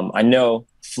 I know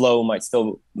Flow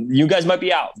you guys might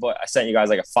be out, but I sent you guys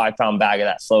like a 5-pound bag of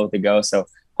that Flow to go. So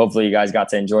hopefully you guys got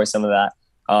to enjoy some of that.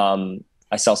 I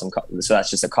sell so that's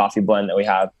just a coffee blend that we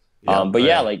have.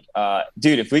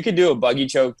 Dude, if we could do a Buggy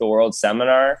Choke the World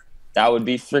seminar, that would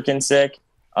be freaking sick.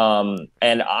 And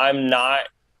I'm not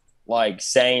like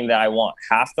saying that I want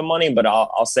half the money, but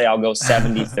I'll say I'll go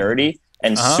 70-30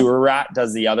 and Sewer Rat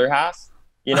does the other half,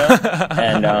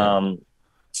 and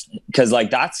because like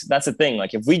that's the thing,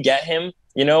 like if we get him,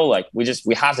 like we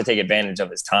have to take advantage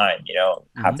of his time,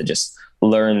 have to just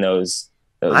learn those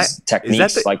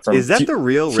techniques. Is that the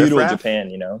real feudal riff-raff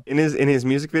Japan, in his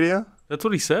music video? That's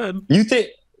what he said. You think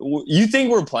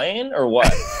we're playing or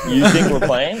what? You think we're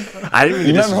playing? I didn't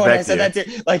even remember when I said that to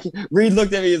you? Like Reed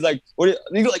looked at me. He's like, "What?"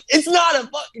 He's like, "It's not a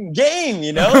fucking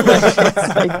game,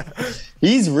 Like,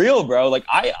 he's real, bro. Like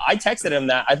I texted him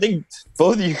that. I think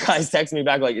both of you guys texted me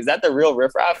back like, "Is that the real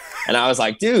riff raff?" And I was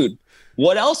like, "Dude,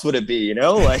 what else would it be?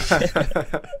 Like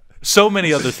so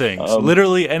many other things.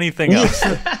 Literally anything else."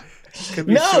 Could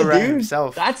be no, dude.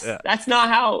 Himself. That's not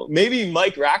how. Maybe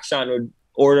Mike Rackshon would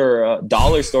order a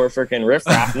dollar store freaking riff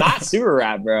raff, not Sewer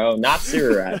Rat, bro. Not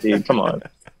Sewer Rat, dude. Come on.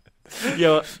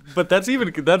 Yeah, but that's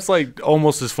like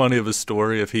almost as funny of a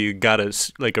story if he got a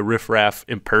riff raff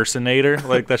impersonator.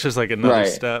 Like that's just like another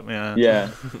step. Yeah.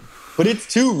 But it's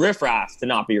too riff raff to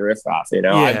not be riff raff.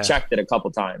 I've checked it a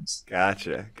couple times.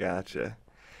 Gotcha.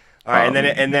 All right,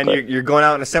 and then you're going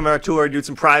out on a seminar tour, do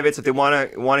some privates. If they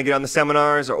want to get on the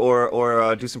seminars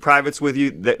or do some privates with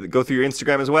you, go through your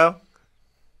Instagram as well.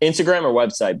 Instagram or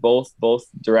website, both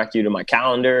direct you to my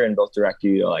calendar and both direct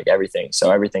you to like everything.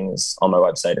 So everything is on my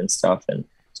website and stuff. And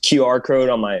QR code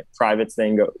on my private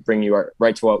thing bring you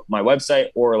right to my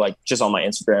website, or like just on my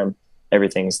Instagram.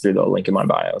 Everything's through the link in my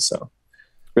bio. So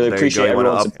really appreciate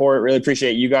everyone's support. Really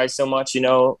appreciate you guys so much.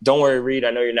 Don't worry, Reed.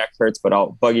 I know your neck hurts, but I'll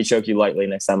buggy choke you lightly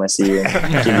next time I see you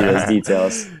and give you those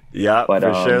details. Yeah, for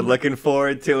sure. Looking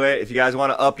forward to it. If you guys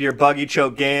want to up your buggy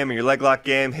choke game or your leg lock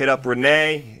game, hit up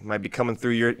Renee. He might be coming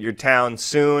through your town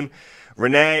soon.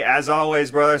 Renee, as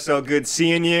always, brother, so good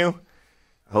seeing you.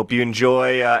 Hope you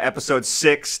enjoy episode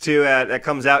 6 too. That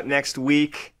comes out next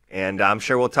week, and I'm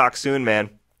sure we'll talk soon, man.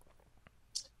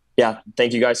 Yeah,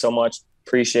 thank you guys so much.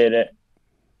 Appreciate it.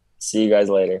 See you guys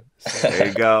later. There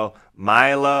you go.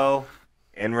 Milo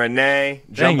and Renee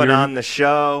jumping on the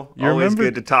show. Always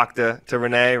good to talk to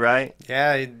Renee, right?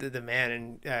 Yeah, the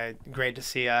man, and great to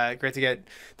see. Great to get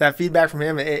that feedback from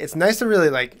him. It's nice to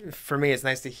really for me, it's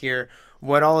nice to hear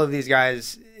what all of these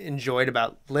guys enjoyed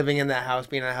about living in that house,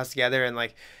 being in that house together, and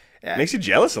makes you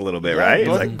jealous a little bit, right?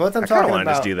 Both I'm I talking want to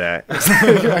about. just do that.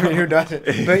 I mean, who doesn't?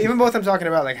 But even both I'm talking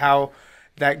about how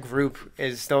that group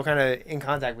is still kind of in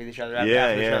contact with each other. After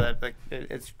each other.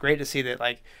 It's great to see that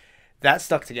that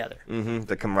stuck together. Mm-hmm.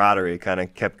 The camaraderie kind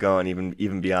of kept going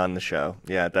even beyond the show.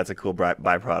 Yeah, that's a cool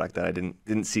byproduct that I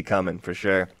didn't see coming for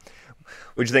sure.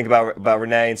 What'd you think about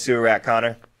Renee and Sewer Rat,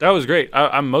 Connor? That was great.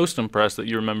 I'm most impressed that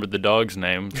you remembered the dog's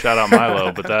name. Shout out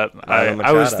Milo. But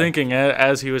I was thinking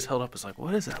as he was held up, I was like,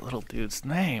 what is that little dude's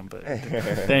name? But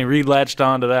dang, Reed latched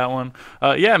on to that one.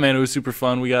 Yeah, man, it was super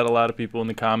fun. We got a lot of people in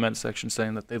the comments section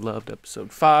saying that they loved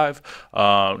episode 5.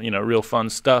 Real fun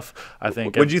stuff. I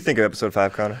think. What'd you think of episode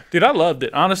 5, Connor? Dude, I loved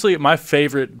it. Honestly, my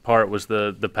favorite part was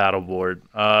the paddleboard.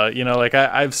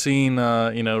 I've seen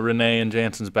Renee and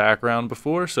Jansen's background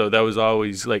before, so that was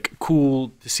always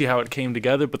cool to see how it came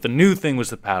together. But the new thing was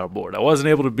the paddleboard. I wasn't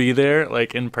able to be there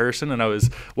in person, and I was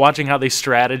watching how they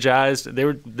strategized.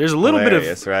 There's a little bit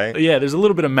of right? Yeah, there's a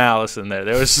little bit of malice in there.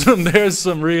 There's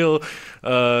some real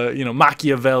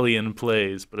Machiavellian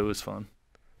plays, but it was fun.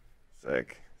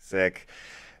 Sick.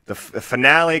 The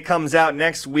finale comes out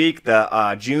next week,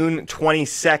 the June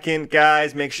 22nd,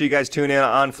 guys. Make sure you guys tune in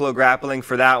on FloGrappling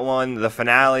for that one. The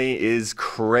finale is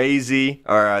crazy,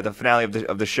 or the finale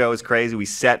of the show is crazy. We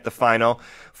set the final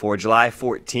for July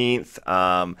 14th.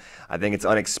 I think it's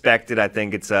unexpected. I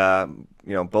think it's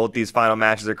both these final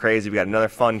matches are crazy. We got another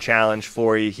fun challenge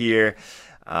for you here.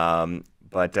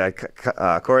 But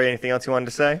Corey, anything else you wanted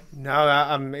to say? No,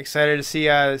 I'm excited to see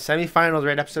the semifinals,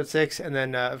 right? Episode 6, and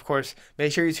then of course,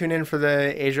 make sure you tune in for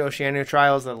the Asia Oceania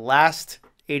trials, the last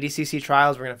ADCC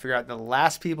trials. We're gonna figure out the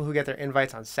last people who get their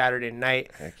invites on Saturday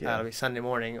night. Heck yeah. It'll be Sunday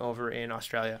morning over in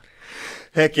Australia.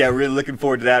 Heck yeah, really looking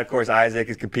forward to that. Of course, Isaac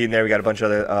is competing there. We got a bunch of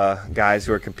other guys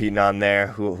who are competing on there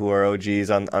who are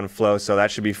OGs on Flow, so that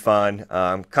should be fun.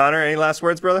 Connor, any last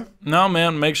words, brother? No,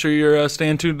 man. Make sure you're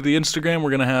staying tuned to the Instagram. We're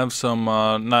going to have some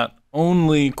not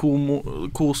only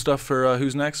cool stuff for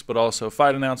Who's Next, but also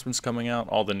fight announcements coming out,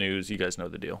 all the news. You guys know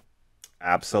the deal.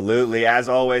 Absolutely. As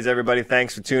always, everybody,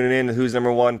 thanks for tuning in to Who's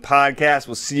Number One podcast.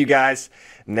 We'll see you guys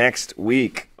next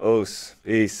week. Os.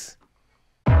 Peace.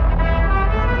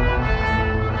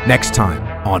 Next time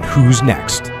on Who's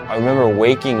Next. I remember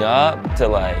waking up to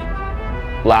like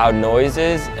loud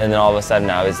noises, and then all of a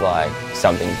sudden I was like,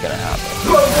 something's gonna happen.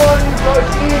 Good morning,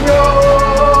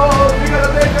 Cochinos! We're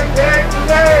gonna make a game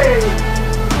today!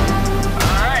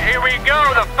 Alright, here we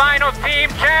go, the final team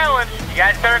challenge. You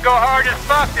guys better go hard as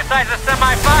fuck. Decides the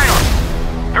semifinals.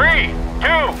 3,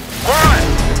 2,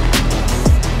 1.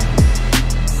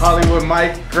 Hollywood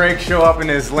Mike, Greg show up in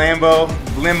his limo,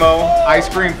 ice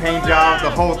cream paint job.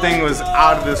 The whole thing was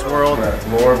out of this world.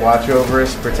 Lord, watch over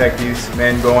us, protect these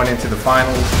men going into the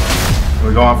finals.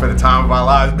 We're going for the time of our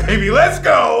lives, baby. Let's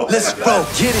go! Let's go,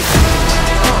 get it.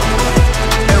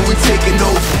 And we taking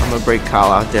over. I'm gonna break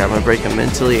Kyle out there. I'm gonna break him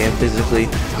mentally and physically.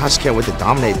 I just can't wait to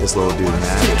dominate this little dude,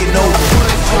 man. Taking over.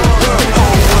 Whole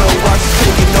world, watch us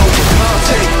taking over.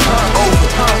 Take over.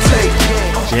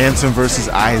 Jansen versus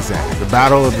Isaac, the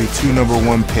battle of the 2 number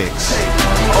 1 picks.